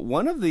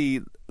one of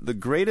the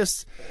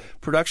greatest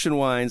production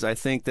wines I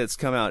think that's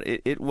come out.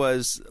 It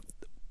was,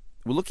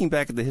 looking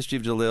back at the history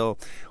of Jalil,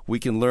 we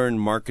can learn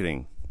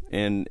marketing.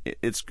 And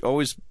it's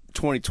always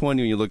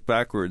 2020 when you look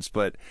backwards,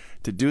 but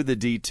to do the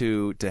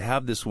D2, to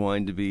have this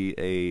wine to be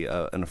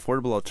an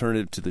affordable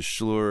alternative to the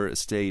Chaleur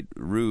Estate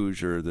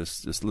Rouge, or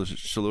this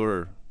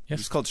Chaleur. Yes.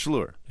 It's called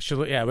Chaleur.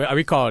 Yeah,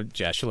 we call it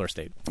Chaleur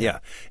Estate. Yeah,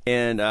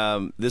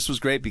 and this was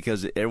great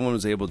because everyone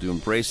was able to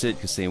embrace it,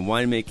 because same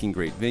winemaking,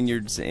 great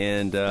vineyards,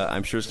 and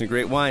I'm sure it's a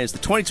great wine. It's the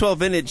 2012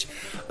 vintage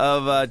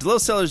of DeLillo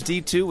Cellars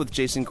D2 with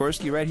Jason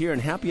Gorski right here on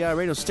Happy Hour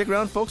Radio. Stick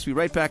around, folks. We'll be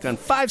right back on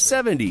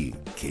 570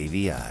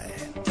 KVI.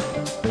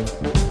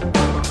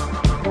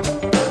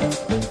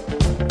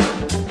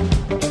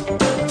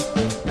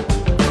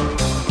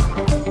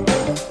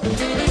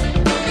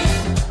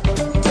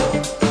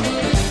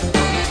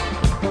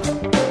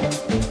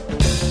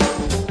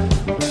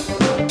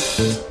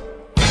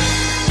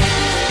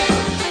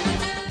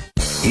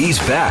 He's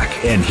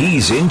back, and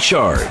he's in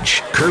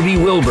charge. Kirby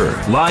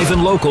Wilbur, live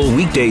and local,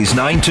 weekdays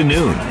 9 to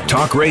noon.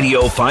 Talk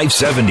Radio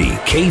 570,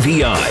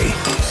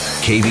 KVI.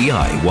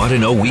 KVI Want to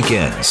Know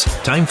Weekends.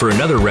 Time for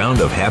another round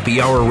of Happy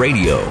Hour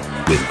Radio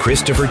with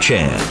Christopher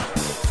Chan.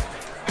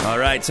 All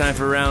right, time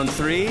for round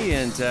 3,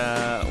 and,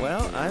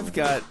 I've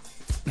got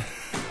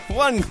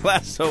one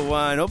glass of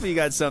wine. Hopefully you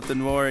got something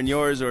more in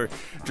yours, or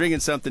drinking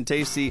something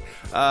tasty.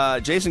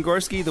 Jason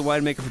Gorski, the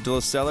winemaker for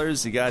DeLillo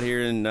Cellars. He got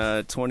here in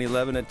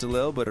 2011 at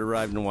DeLillo, but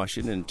arrived in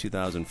Washington in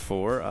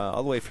 2004,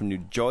 all the way from New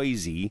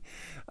Jersey.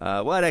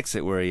 What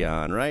exit were you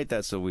on, right?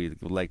 That's what we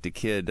like to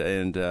kid.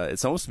 And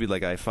it's almost to be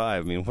like I-5.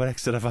 I mean, what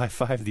exit of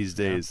I-5 these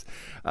days?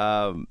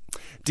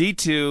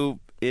 D2...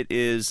 It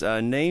is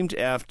named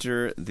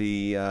after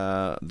the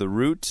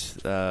route.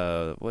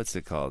 What's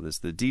it called? It's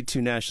the D2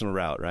 National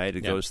Route, right?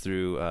 It goes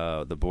through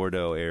the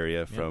Bordeaux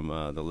area from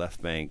the left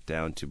bank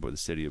down to the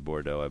city of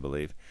Bordeaux, I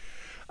believe.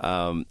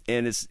 And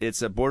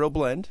it's a Bordeaux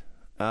blend,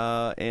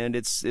 and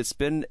it's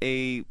been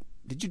a.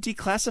 Did you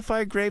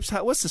declassify grapes?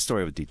 What's the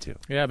story with D2?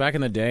 Yeah, back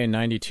in the day, in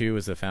 '92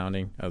 was the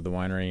founding of the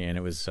winery, and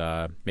it was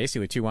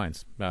basically 2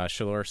 wines: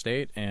 Chaleur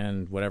Estate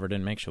and whatever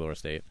didn't make Chaleur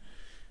Estate.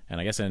 And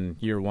I guess in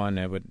year 1,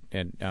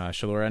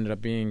 Chaleur ended up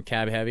being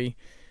cab heavy,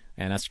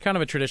 and that's kind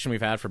of a tradition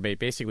we've had for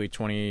basically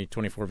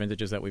 24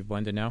 vintages that we've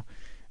blended now.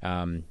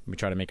 We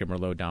try to make a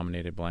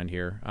Merlot-dominated blend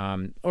here.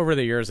 Over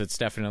the years, it's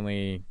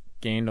definitely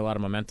gained a lot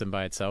of momentum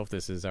by itself.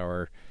 This is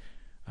our,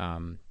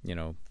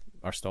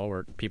 our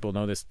stalwart. People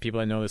know this. People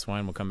that know this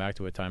wine will come back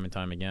to it time and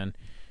time again.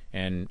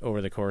 And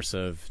over the course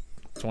of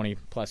 20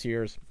 plus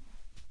years,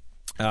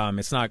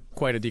 it's not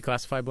quite a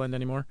declassified blend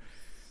anymore.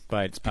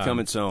 But it's become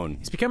its own.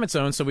 It's become its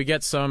own. So we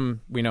get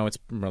some, we know it's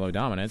Merlot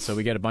dominant. So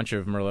we get a bunch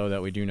of Merlot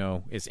that we do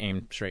know is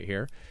aimed straight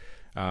here.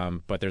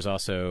 But there's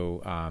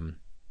also,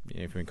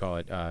 if we can call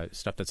it,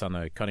 stuff that's on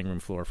the cutting room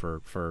floor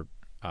for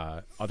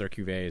other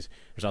cuvées.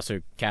 There's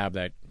also cab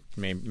that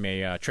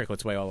may trickle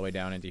its way all the way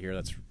down into here.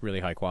 That's really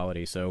high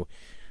quality. So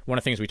one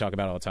of the things we talk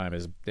about all the time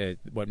is that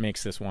what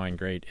makes this wine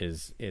great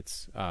is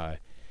it's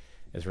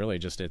really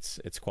just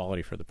its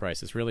quality for the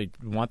price. It's really,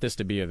 we want this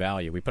to be a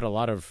value. We put a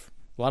lot of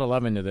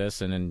love into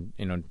this, and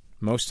then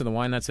most of the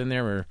wine that's in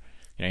there, we're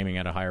aiming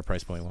at a higher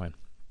price point wine.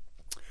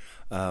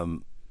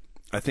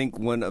 I think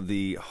one of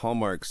the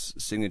hallmarks,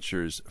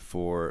 signatures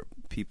for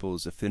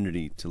people's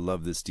affinity to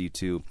love this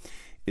D2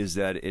 is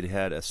that it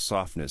had a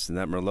softness, and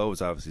that Merlot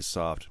was obviously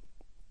soft,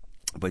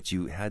 but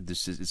you had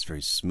this, it's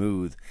very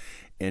smooth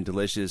and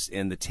delicious,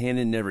 and the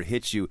tannin never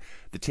hits you.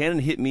 The tannin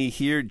hit me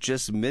here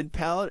just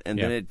mid-palate, and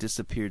then it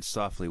disappeared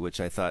softly,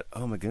 which I thought,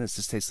 oh my goodness,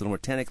 this tastes a little more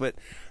tannic, but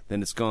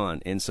then it's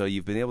gone. And so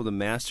you've been able to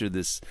master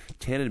this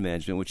tannin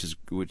management,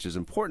 which is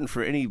important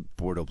for any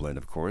Bordeaux blend,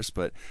 of course,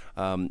 but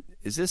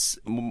is this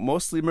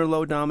mostly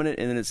Merlot dominant,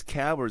 and then it's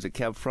Cab, or is it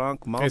Cab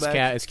Franc,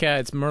 Malbec?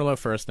 It's Merlot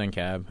first, then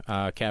Cab.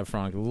 Cab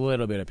Franc, a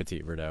little bit of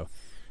Petit Verdot.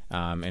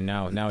 And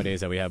nowadays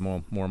that we have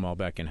more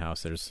Malbec in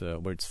house, there's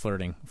we're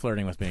flirting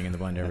with being in the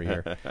blend every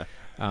year.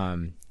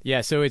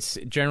 So it's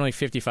generally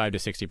 55 to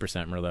 60%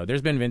 Merlot.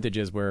 There's been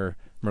vintages where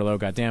Merlot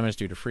got damaged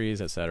due to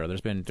freeze, etc.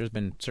 There's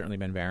certainly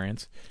been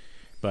variants,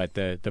 but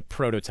the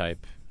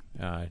prototype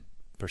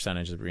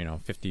percentage is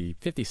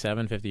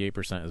 57,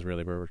 58% is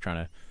really where we're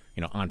trying to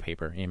on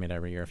paper aim it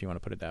every year, if you want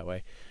to put it that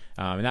way.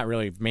 And that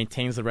really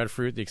maintains the red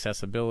fruit, the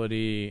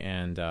accessibility,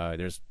 and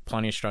there's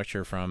plenty of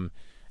structure from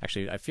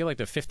Actually, I feel like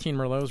the 15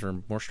 Merlots are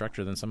more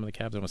structured than some of the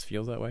cabs. It almost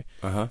feels that way.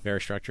 Very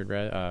structured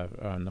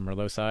on the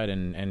Merlot side,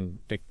 and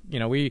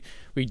we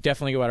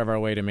definitely go out of our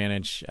way to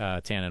manage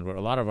tannin.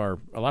 A lot of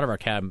our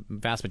cab,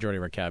 vast majority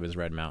of our cab is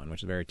Red Mountain,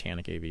 which is very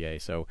tannic AVA.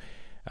 So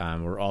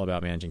we're all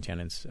about managing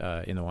tannins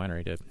in the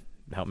winery to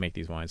help make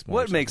these wines more.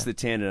 What makes the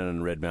tannin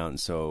on Red Mountain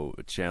so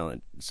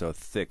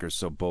thick or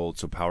so bold,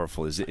 so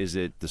powerful? Is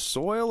it the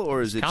soil,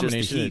 or is it just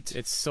the heat?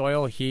 It's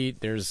soil,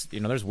 heat. There's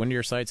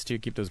windier sites too.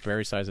 Keep those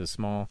berry sizes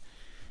small.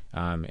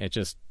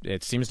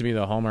 It seems to be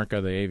the hallmark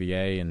of the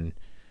AVA, and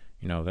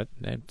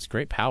that's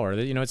great power.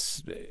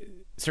 It's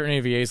certain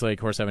AVAs like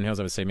Horse Heaven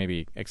Hills, I would say,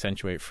 maybe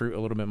accentuate fruit a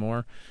little bit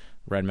more.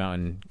 Red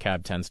Mountain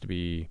cab tends to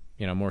be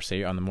more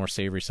on the more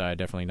savory side,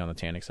 definitely on the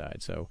tannic side.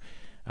 So.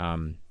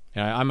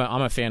 I'm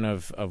a fan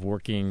of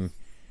working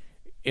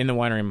in the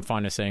winery. I'm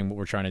fond of saying what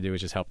we're trying to do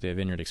is just help the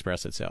vineyard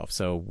express itself.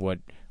 So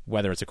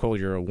whether it's a cold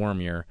year or a warm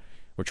year,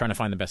 we're trying to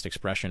find the best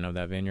expression of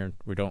that vineyard.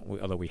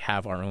 Although we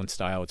have our own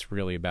style, it's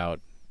really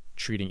about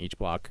treating each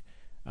block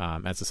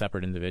as a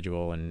separate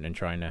individual and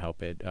trying to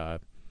help it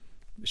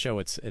show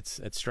its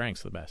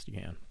strengths the best you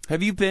can.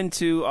 Have you been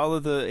to all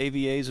of the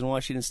AVAs in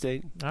Washington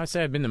State? I would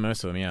say I've been to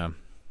most of them.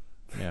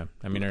 Yeah.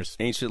 I mean, there's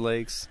Ancient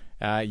Lakes.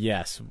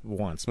 Yes,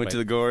 once. Went to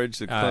the Gorge.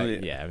 The Columbia.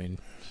 Yeah, I mean,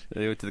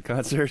 they went to the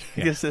concert.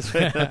 Yeah. I guess that's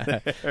right up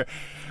there.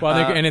 Well,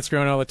 and it's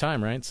growing all the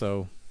time, right?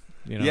 So,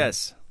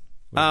 Yes.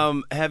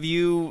 Have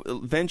you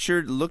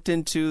looked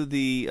into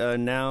the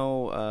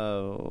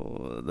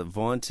the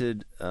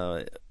vaunted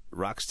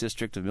Rocks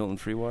District of Milton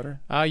Freewater?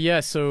 Yeah.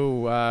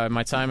 So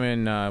my time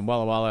in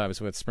Walla Walla, I was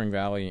with Spring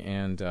Valley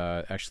and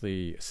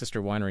actually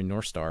sister winery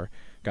North Star.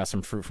 Got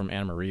some fruit from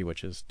Anna Marie,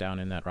 which is down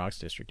in that Rocks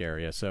District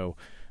area. So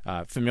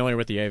familiar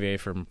with the AVA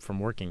from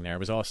working there. It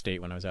was all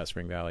state when I was at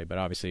Spring Valley, but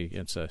obviously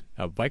it's a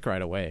bike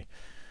ride away.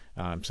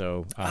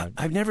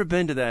 I've never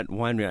been to that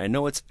winery. I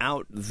know it's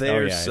out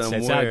there somewhere.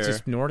 It's out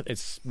just north.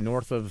 It's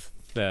north of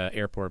the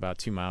airport, about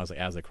 2 miles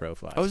as the crow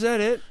flies. Oh, is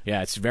that it?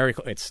 Yeah, it's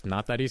it's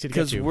not that easy to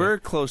get to. Because we're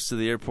close to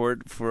the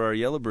airport for our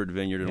Yellowbird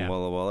vineyard in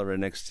Walla Walla, right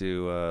next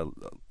to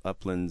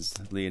Upland's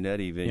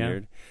Leonetti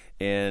vineyard.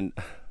 Yeah. And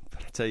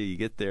but I tell you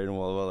get there in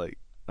Walla Walla, like,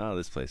 oh,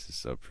 this place is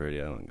so pretty.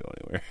 I don't want to go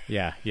anywhere.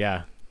 Yeah.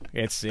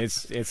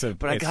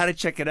 But I got to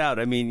check it out.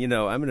 I mean,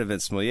 I'm an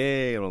event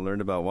sommelier. I want to learn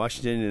about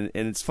Washington,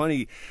 and it's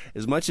funny.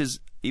 As much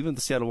as even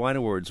the Seattle Wine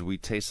Awards, we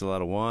taste a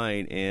lot of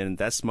wine, and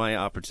that's my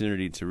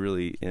opportunity to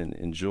really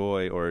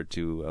enjoy or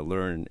to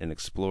learn and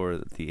explore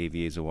the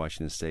AVAs of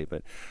Washington State.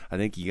 But I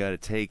think you got to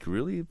take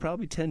really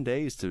probably 10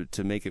 days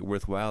to make it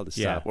worthwhile to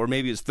stop, or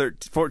maybe it's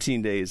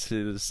 14 days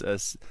to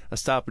a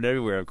stop and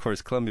everywhere. Of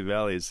course, Columbia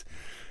Valley is.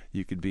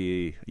 You could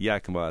be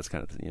Yakima, it's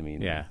kind of thing. I mean,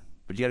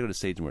 but you got to go to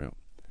Sagemore. Yeah.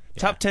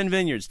 Top 10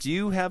 vineyards. Do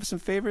you have some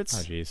favorites?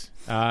 Oh, geez.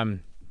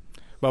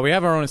 Well, we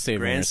have our own estate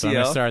vineyard, so I'm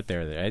going to start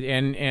there.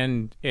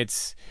 And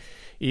it's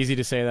easy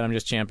to say that I'm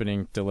just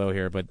championing Delot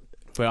here, but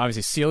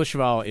obviously Ciel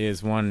Cheval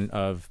is one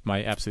of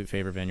my absolute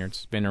favorite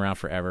vineyards. Been around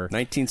forever.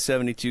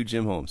 1972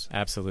 Jim Holmes.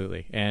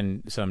 Absolutely.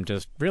 And some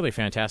just really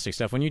fantastic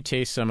stuff. When you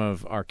taste some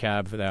of our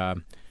cab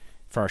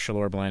for our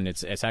Chaleur blend,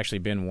 it's actually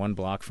been one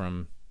block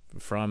from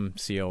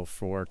Ciel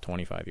for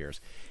 25 years.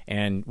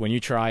 And when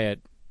you try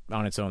it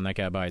on its own, that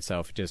cab by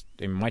itself, just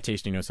in my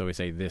tasting notes always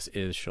say this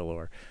is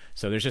Chaleur.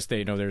 So there's just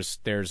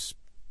there's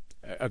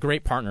a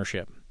great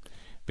partnership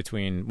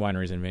between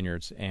wineries and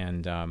vineyards,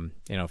 and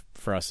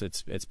for us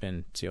it's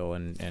been Ciel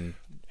and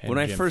when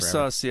I Jim first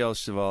forever. saw Ciel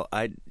Cheval,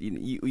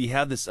 you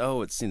have this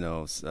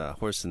it's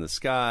Horse in the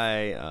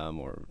Sky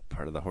or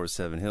part of the Horse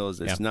Heaven Hills.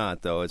 It's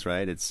not though. It's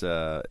right. It's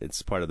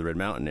part of the Red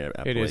Mountain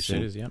appellation.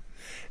 It is. Yeah.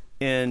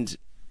 And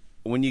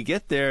when you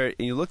get there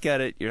and you look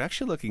at it, you're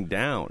actually looking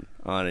down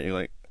on it. You're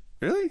like,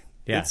 really?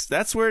 Yeah.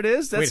 That's where it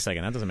is? Wait a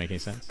second. That doesn't make any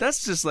sense.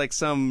 That's just like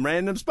some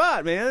random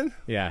spot, man.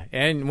 Yeah.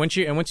 And once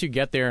you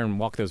get there and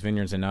walk those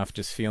vineyards enough,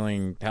 just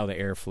feeling how the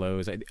air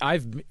flows.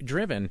 I've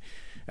driven,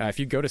 if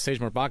you go to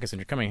Sagemore Bacchus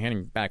and you're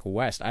heading back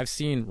west, I've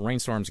seen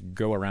rainstorms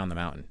go around the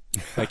mountain.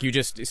 Like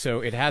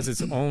so it has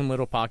its own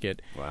little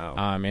pocket. Wow.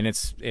 And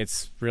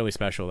it's really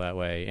special that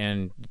way.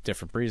 And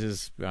different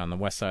breezes on the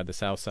west side, the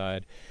south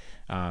side.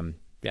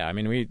 Yeah, I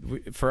mean, we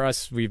for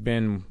us, we've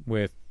been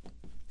with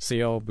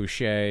Ciel,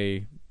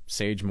 Boucher,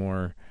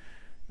 Sagemore,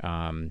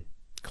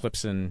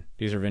 Clipson.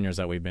 These are vineyards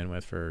that we've been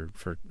with for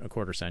a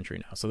quarter century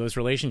now. So those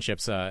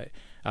relationships,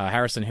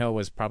 Harrison Hill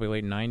was probably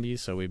late 90s,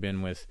 so we've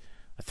been with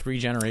 3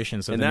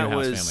 generations of the Newhouse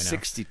family now. And that was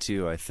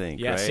 62, I think,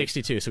 yeah, right?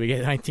 62. So we get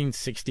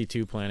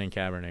 1962 planting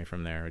Cabernet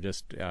from there.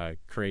 Just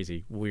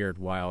crazy, weird,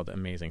 wild,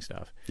 amazing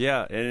stuff.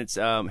 Yeah, and it's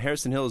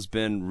Harrison Hill has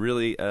been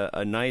really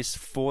a nice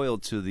foil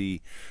to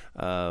the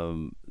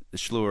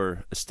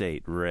Chaleur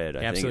Estate Red. I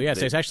Absolutely, think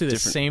yes. It's actually the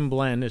same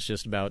blend. It's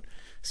just about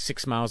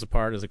 6 miles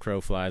apart as the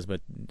crow flies, but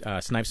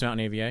Snipes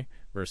Mountain AVA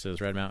versus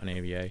Red Mountain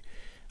AVA.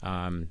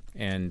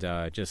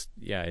 Just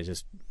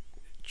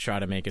try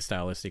to make it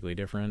stylistically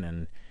different,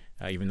 and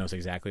even though it's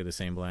exactly the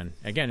same blend.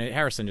 Again,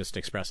 Harrison just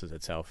expresses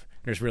itself.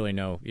 There's really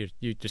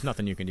there's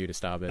nothing you can do to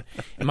stop it.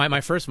 And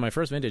my first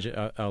vintage,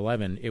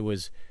 11, it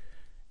was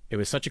it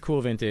was such a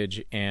cool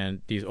vintage,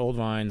 and these old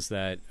vines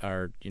that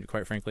are,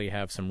 quite frankly,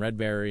 have some red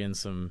berry and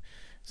some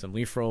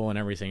leaf roll and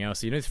everything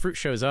else. The fruit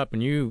shows up,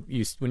 and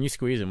when you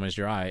squeeze them when it's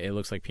dry, it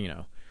looks like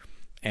Pinot.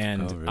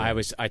 And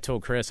really? I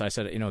told Chris, I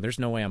said, there's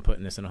no way I'm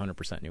putting this in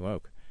 100% new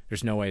oak.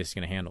 There's no way it's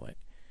going to handle it.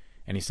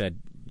 And he said,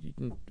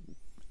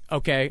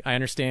 okay, I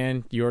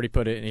understand. You already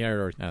put it in.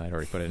 I'd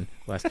already put it in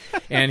last.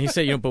 And he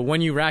said, but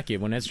when you rack it,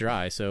 when it's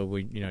dry, so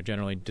we,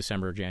 generally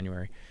December or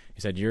January,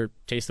 he said,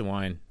 taste the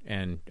wine,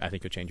 and I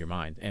think you'll change your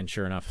mind. And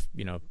sure enough,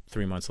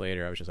 3 months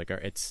later, I was just like,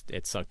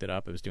 it sucked it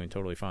up. It was doing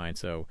totally fine.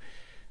 So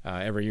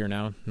every year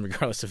now,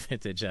 regardless of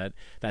vintage, that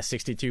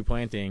 62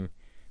 planting,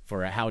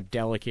 for how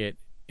delicate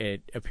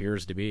it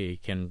appears to be,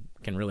 can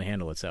really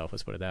handle itself.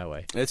 Let's put it that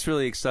way. It's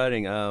really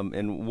exciting,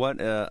 and what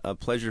a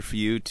pleasure for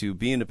you to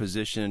be in a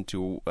position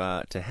to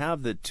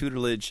have the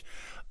tutelage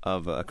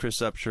of Chris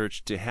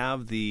Upchurch, to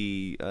have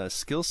the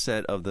skill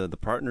set of the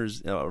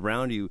partners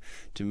around you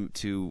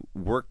to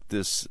work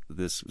this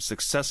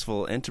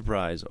successful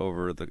enterprise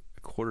over the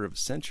quarter of a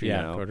century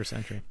now. Yeah, quarter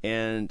century.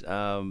 And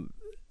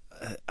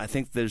I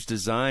think there's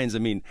designs. I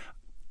mean,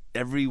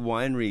 every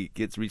winery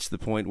reached the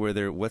point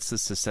where what's the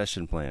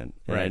succession plan?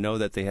 And right. I know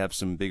that they have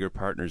some bigger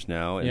partners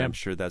now, and I'm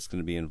sure that's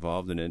going to be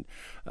involved in it.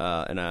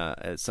 And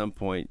at some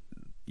point,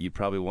 you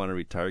probably want to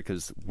retire,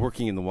 because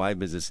working in the wine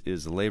business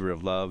is a labor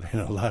of love and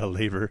a lot of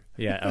labor.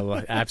 Yeah,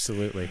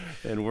 absolutely.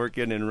 And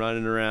working and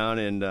running around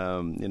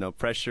and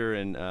pressure,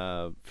 and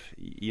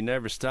you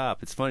never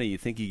stop. It's funny, you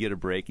think you get a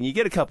break, and you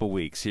get a couple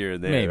weeks here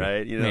and there, maybe,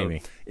 right?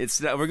 Maybe.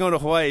 We're going to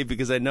Hawaii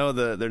because I know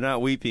they're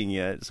not weeping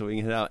yet, so we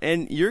can head out.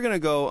 And you're going to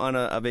go on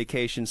a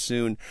vacation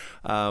soon.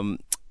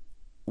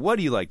 What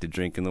do you like to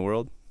drink in the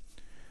world?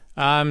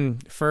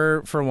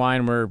 For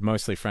wine, we're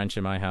mostly French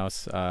in my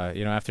house.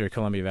 After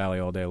Columbia Valley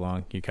all day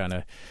long, you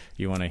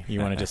want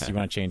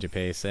to change of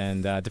pace.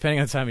 And depending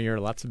on the time of year,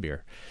 lots of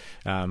beer.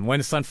 When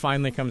the sun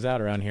finally comes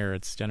out around here,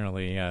 it's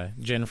generally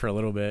gin for a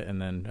little bit,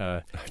 and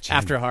then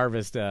after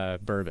harvest,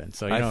 bourbon.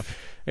 So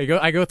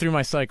I go through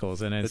my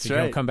cycles, and it's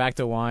come back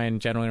to wine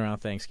generally around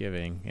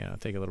Thanksgiving.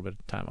 Take a little bit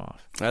of time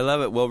off. I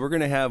love it. Well, we're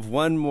going to have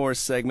one more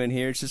segment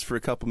here. It's just for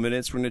a couple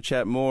minutes. We're going to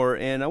chat more,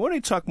 and I want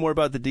to talk more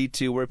about the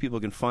D2, where people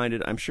can find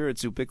it. I'm sure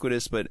it's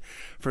ubiquitous, but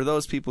for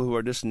those people who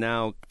are just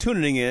now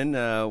tuning in,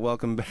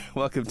 welcome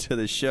to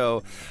the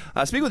show.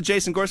 Speak with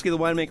Jason Gorski, the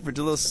winemaker for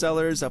DeLille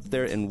Cellars up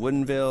there in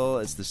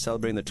Woodinville. It's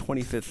celebrating the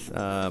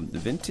 25th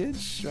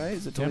vintage, right?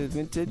 Is it 25th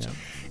vintage? Yep.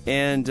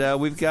 And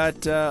we've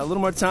got a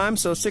little more time,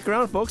 so stick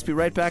around, folks. Be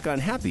right back on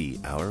Happy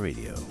Hour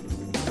Radio.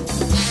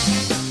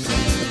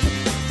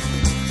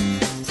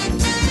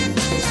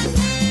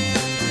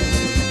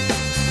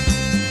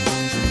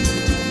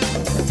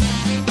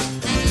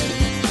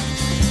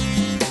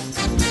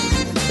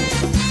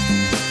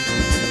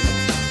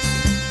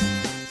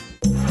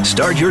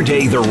 Start your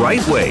day the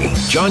right way.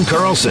 John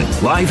Carlson,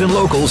 live and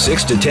local,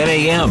 6 to 10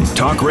 a.m.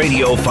 Talk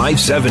Radio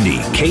 570,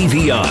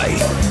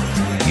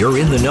 KVI. You're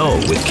in the know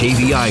with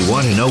KVI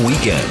Want to Know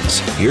Weekends.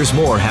 Here's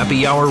more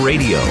Happy Hour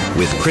Radio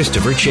with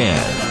Christopher Chan.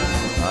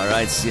 All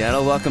right,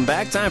 Seattle, welcome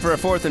back. Time for our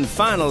fourth and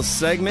final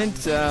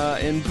segment.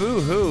 And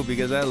boo-hoo,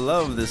 because I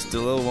love this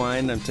DeLille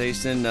wine I'm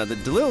tasting. The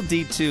DeLille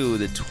D2,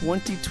 the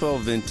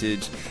 2012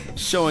 vintage,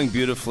 showing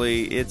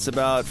beautifully. It's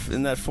about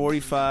in that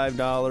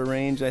 $45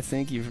 range, I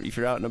think, if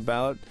you're out and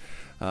about.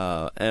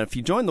 And if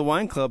you join the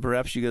wine club,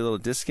 perhaps you get a little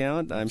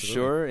discount, I'm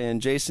sure.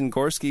 And Jason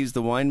Gorski is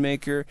the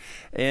winemaker.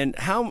 And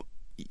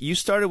you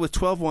started with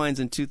 12 wines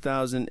in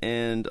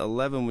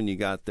 2011 when you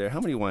got there. How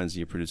many wines are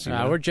you producing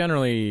now? We're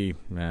generally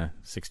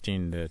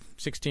 16 to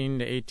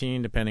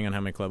 18, depending on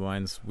how many club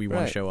wines we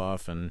want to show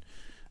off, and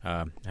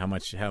how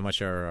much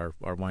our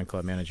wine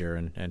club manager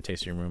and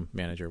tasting room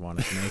manager want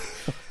us to make.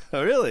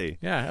 Oh, really?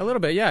 Yeah, a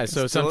little bit. Yeah.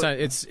 So sometimes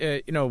it's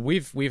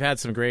we've had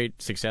some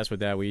great success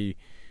with that. We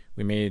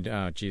made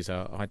I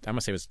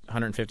must say it was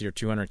 150 or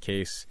 200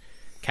 case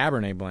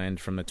Cabernet blend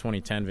from the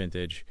 2010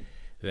 vintage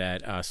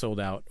that sold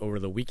out over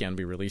the weekend.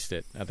 We released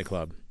it at the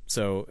club.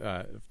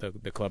 So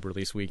the club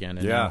release weekend,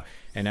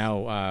 and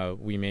now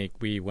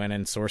we went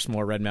and sourced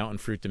more Red Mountain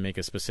fruit to make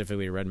a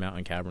specifically Red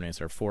Mountain Cabernet.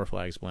 It's our Four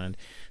Flags blend.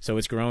 So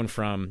it's grown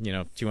from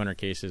 200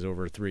 cases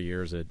over 3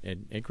 years.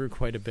 It grew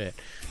quite a bit,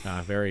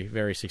 very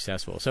very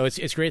successful. So it's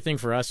a great thing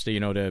for us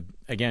to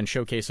again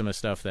showcase some of the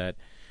stuff that.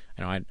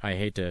 I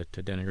hate to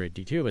denigrate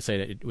D2, but say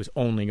that it was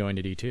only going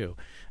to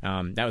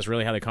D2. That was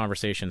really how the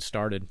conversation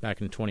started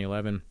back in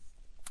 2011.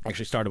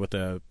 Actually started with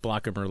the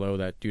block of Merlot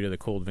that, due to the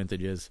cold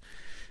vintage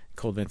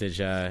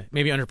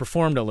maybe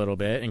underperformed a little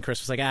bit. And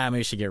Chris was like, maybe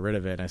we should get rid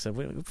of it. And I said,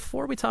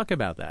 before we talk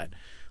about that,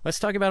 let's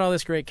talk about all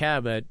this great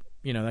cab that,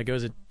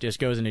 that just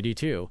goes into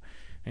D2. And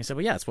he said,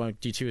 well, yeah, that's why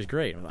D2 is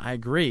great. I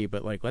agree,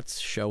 but let's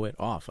show it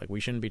off. We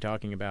shouldn't be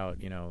talking about,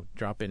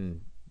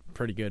 dropping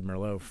pretty good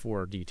Merlot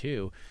for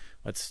D2.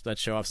 Let's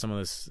show off some of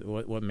this,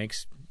 what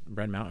makes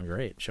Red Mountain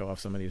great. Show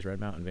off some of these Red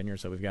Mountain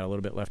vineyards that we've got a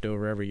little bit left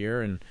over every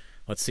year, and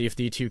let's see if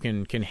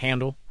D2 can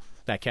handle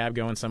that cab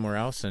going somewhere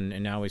else.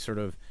 And now we sort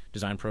of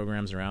design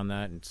programs around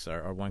that, and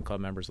our wine club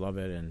members love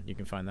it, and you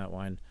can find that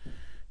wine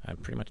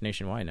pretty much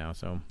nationwide now.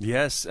 So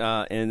yes,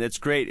 and it's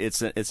great.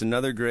 It's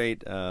another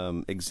great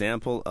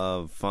example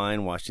of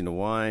fine Washington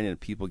wine, and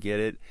people get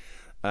it.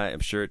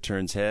 I'm sure it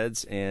turns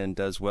heads and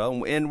does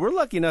well. And we're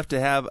lucky enough to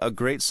have a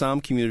great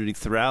somm community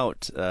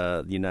throughout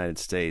the United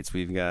States.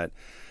 We've got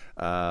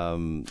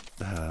Eric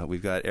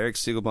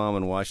Siegelbaum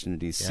in Washington,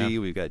 D.C. Yeah.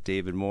 We've got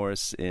David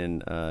Morris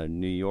in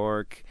New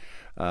York.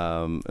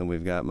 And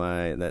we've got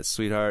that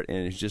sweetheart,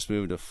 and she just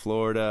moved to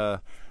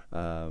Florida.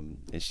 And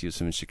she was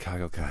from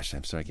Chicago. Gosh,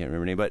 I'm sorry, I can't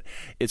remember her name. But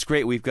it's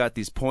great. We've got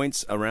these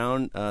points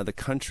around the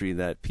country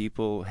that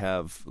people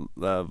have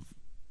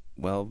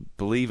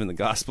believe in the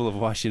gospel of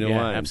Washington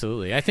wine. Yeah,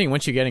 absolutely. I think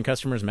once you get in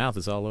customers' mouth,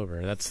 it's all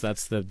over. That's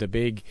the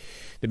big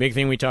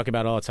thing we talk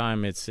about all the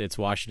time. It's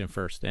Washington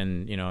first,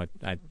 and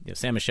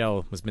Sam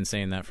Michel has been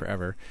saying that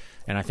forever,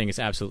 and I think it's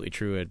absolutely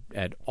true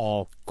at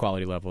all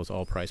quality levels,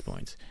 all price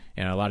points.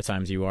 And a lot of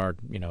times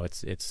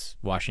it's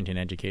Washington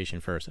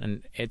education first,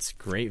 and it's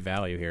great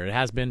value here. It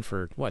has been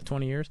for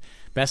 20 years.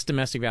 Best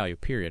domestic value,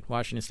 period.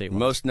 Washington State wines.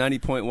 Most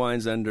 90-point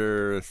wines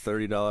under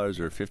 $30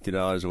 or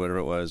 $50 or whatever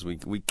it was.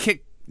 We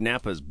kicked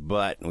Napa's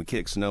butt and we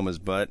kicked Sonoma's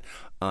butt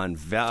on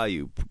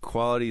value,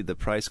 quality, the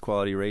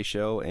price-quality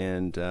ratio,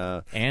 and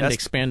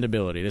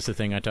expandability. This is the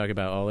thing I talk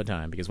about all the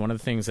time, because one of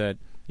the things that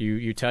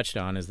you touched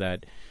on is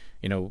that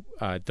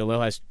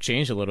DeLille has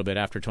changed a little bit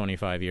after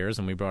 25 years,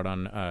 and we brought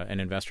on an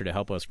investor to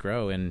help us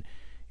grow. And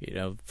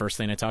first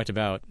thing I talked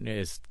about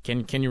is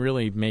can you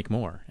really make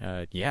more?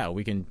 Yeah,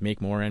 we can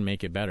make more and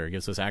make it better. It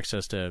gives us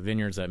access to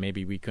vineyards that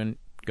maybe we couldn't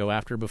go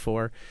after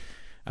before.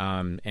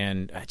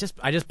 And I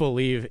just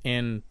believe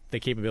in the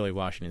capability of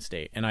Washington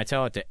State, and I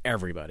tell it to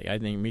everybody. I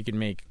think we can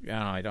make.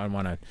 I don't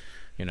want to,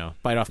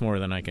 bite off more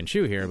than I can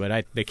chew here,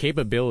 but the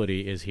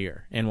capability is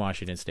here in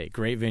Washington State.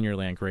 Great vineyard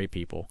land, great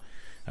people.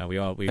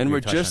 We're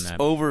just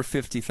over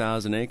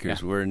 50,000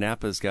 acres, yeah. Where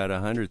Napa's got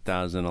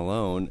 100,000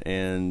 alone,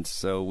 and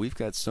so we've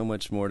got so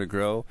much more to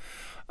grow.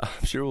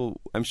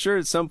 I'm sure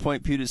at some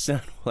point Puget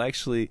Sound will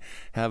actually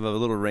have a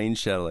little rain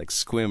shadow like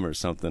Squim or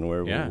something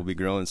where we'll be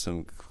growing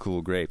some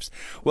cool grapes.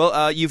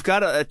 Well, you've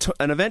got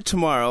an event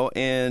tomorrow,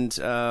 and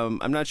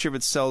I'm not sure if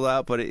it's sold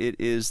out, but it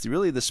is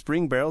really the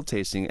spring barrel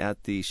tasting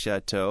at the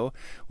Chateau,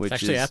 which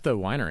it's actually is at the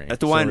winery. At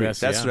the winery,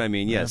 that's what I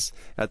mean. Yes,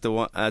 at the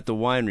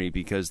winery,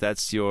 because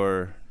that's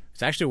your.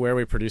 It's actually where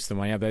we produce the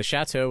wine. Yeah, the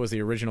Chateau was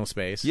the original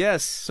space.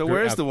 Yes. So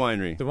where is the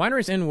winery? The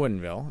winery's in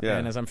Woodinville,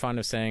 and as I'm fond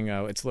of saying,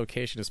 its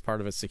location is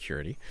part of its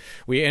security.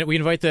 We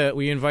invite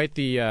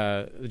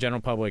the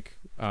general public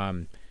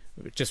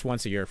just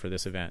once a year for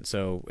this event.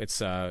 So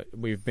it's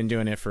we've been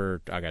doing it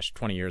for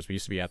 20 years. We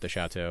used to be at the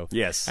Chateau.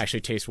 Yes.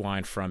 Actually taste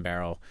wine from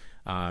barrel.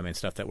 And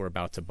stuff that we're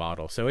about to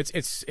bottle. So it's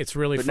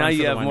really but fun. But now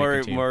you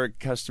have team. more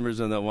customers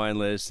on that wine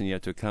list, and you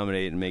have to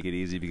accommodate and make it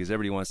easy because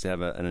everybody wants to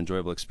have an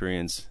enjoyable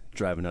experience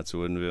driving out to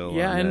Woodinville.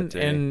 Yeah,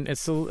 and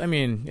it's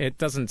it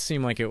doesn't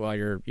seem like it while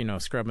you're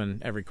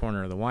scrubbing every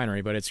corner of the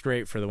winery, but it's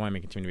great for the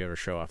winemaking team to be able to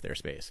show off their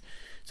space.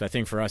 So I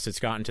think for us, it's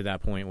gotten to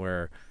that point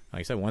where,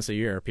 like I said, once a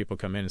year, people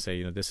come in and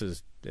say, this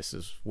is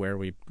where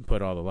we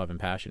put all the love and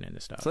passion into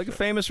stuff. It's like a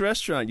famous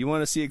restaurant. You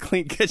want to see a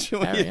clean kitchen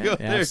when you go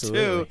there,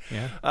 absolutely. too.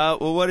 Yeah.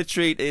 Well, what a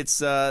treat. It's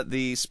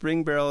the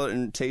Spring Barrel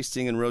and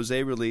Tasting and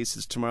Rosé release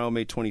is tomorrow,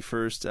 May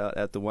 21st,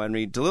 at the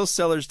winery.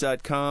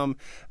 DeLilleCellars.com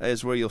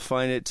is where you'll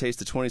find it. Taste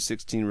the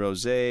 2016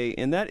 Rosé.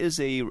 And that is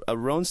a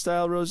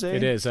Rhone-style Rosé?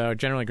 It is.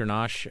 Generally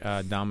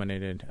Grenache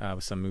dominated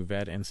with some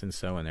Mourvèdre and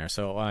Cinsault in there.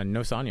 So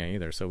no Saugnac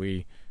either. So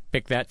we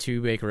pick that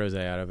 2-bake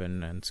rosé out of it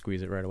and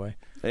squeeze it right away.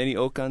 Any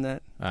oak on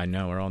that?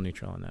 No, we're all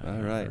neutral on that.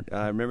 All right.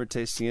 I remember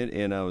tasting it,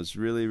 and I was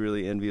really,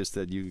 really envious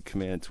that you could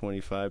command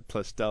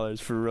 $25+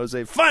 for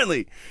rosé.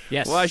 Finally!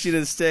 Yes.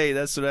 Washington State.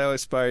 That's what I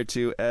aspire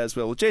to as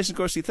well. Well, Jason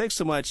Gorski, thanks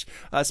so much.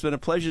 It's been a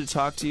pleasure to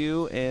talk to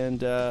you,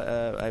 and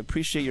I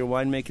appreciate your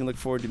winemaking. Look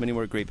forward to many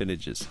more great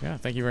vintages. Yeah,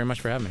 thank you very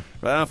much for having me.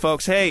 Right on,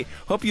 folks. Hey,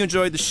 hope you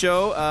enjoyed the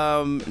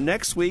show.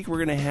 Next week,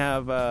 we're going to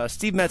have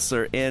Steve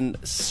Metzler and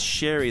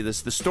Sherry, the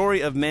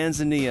story of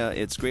Manzanilla.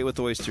 It's Great with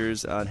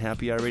Oysters on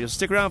Happy Hour Radio.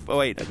 Stick around. Oh,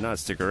 wait, not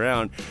stick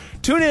around.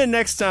 Tune in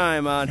next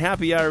time on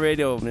Happy Hour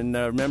Radio. And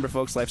remember,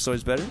 folks, life's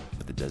always better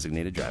with the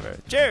designated driver.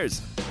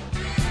 Cheers!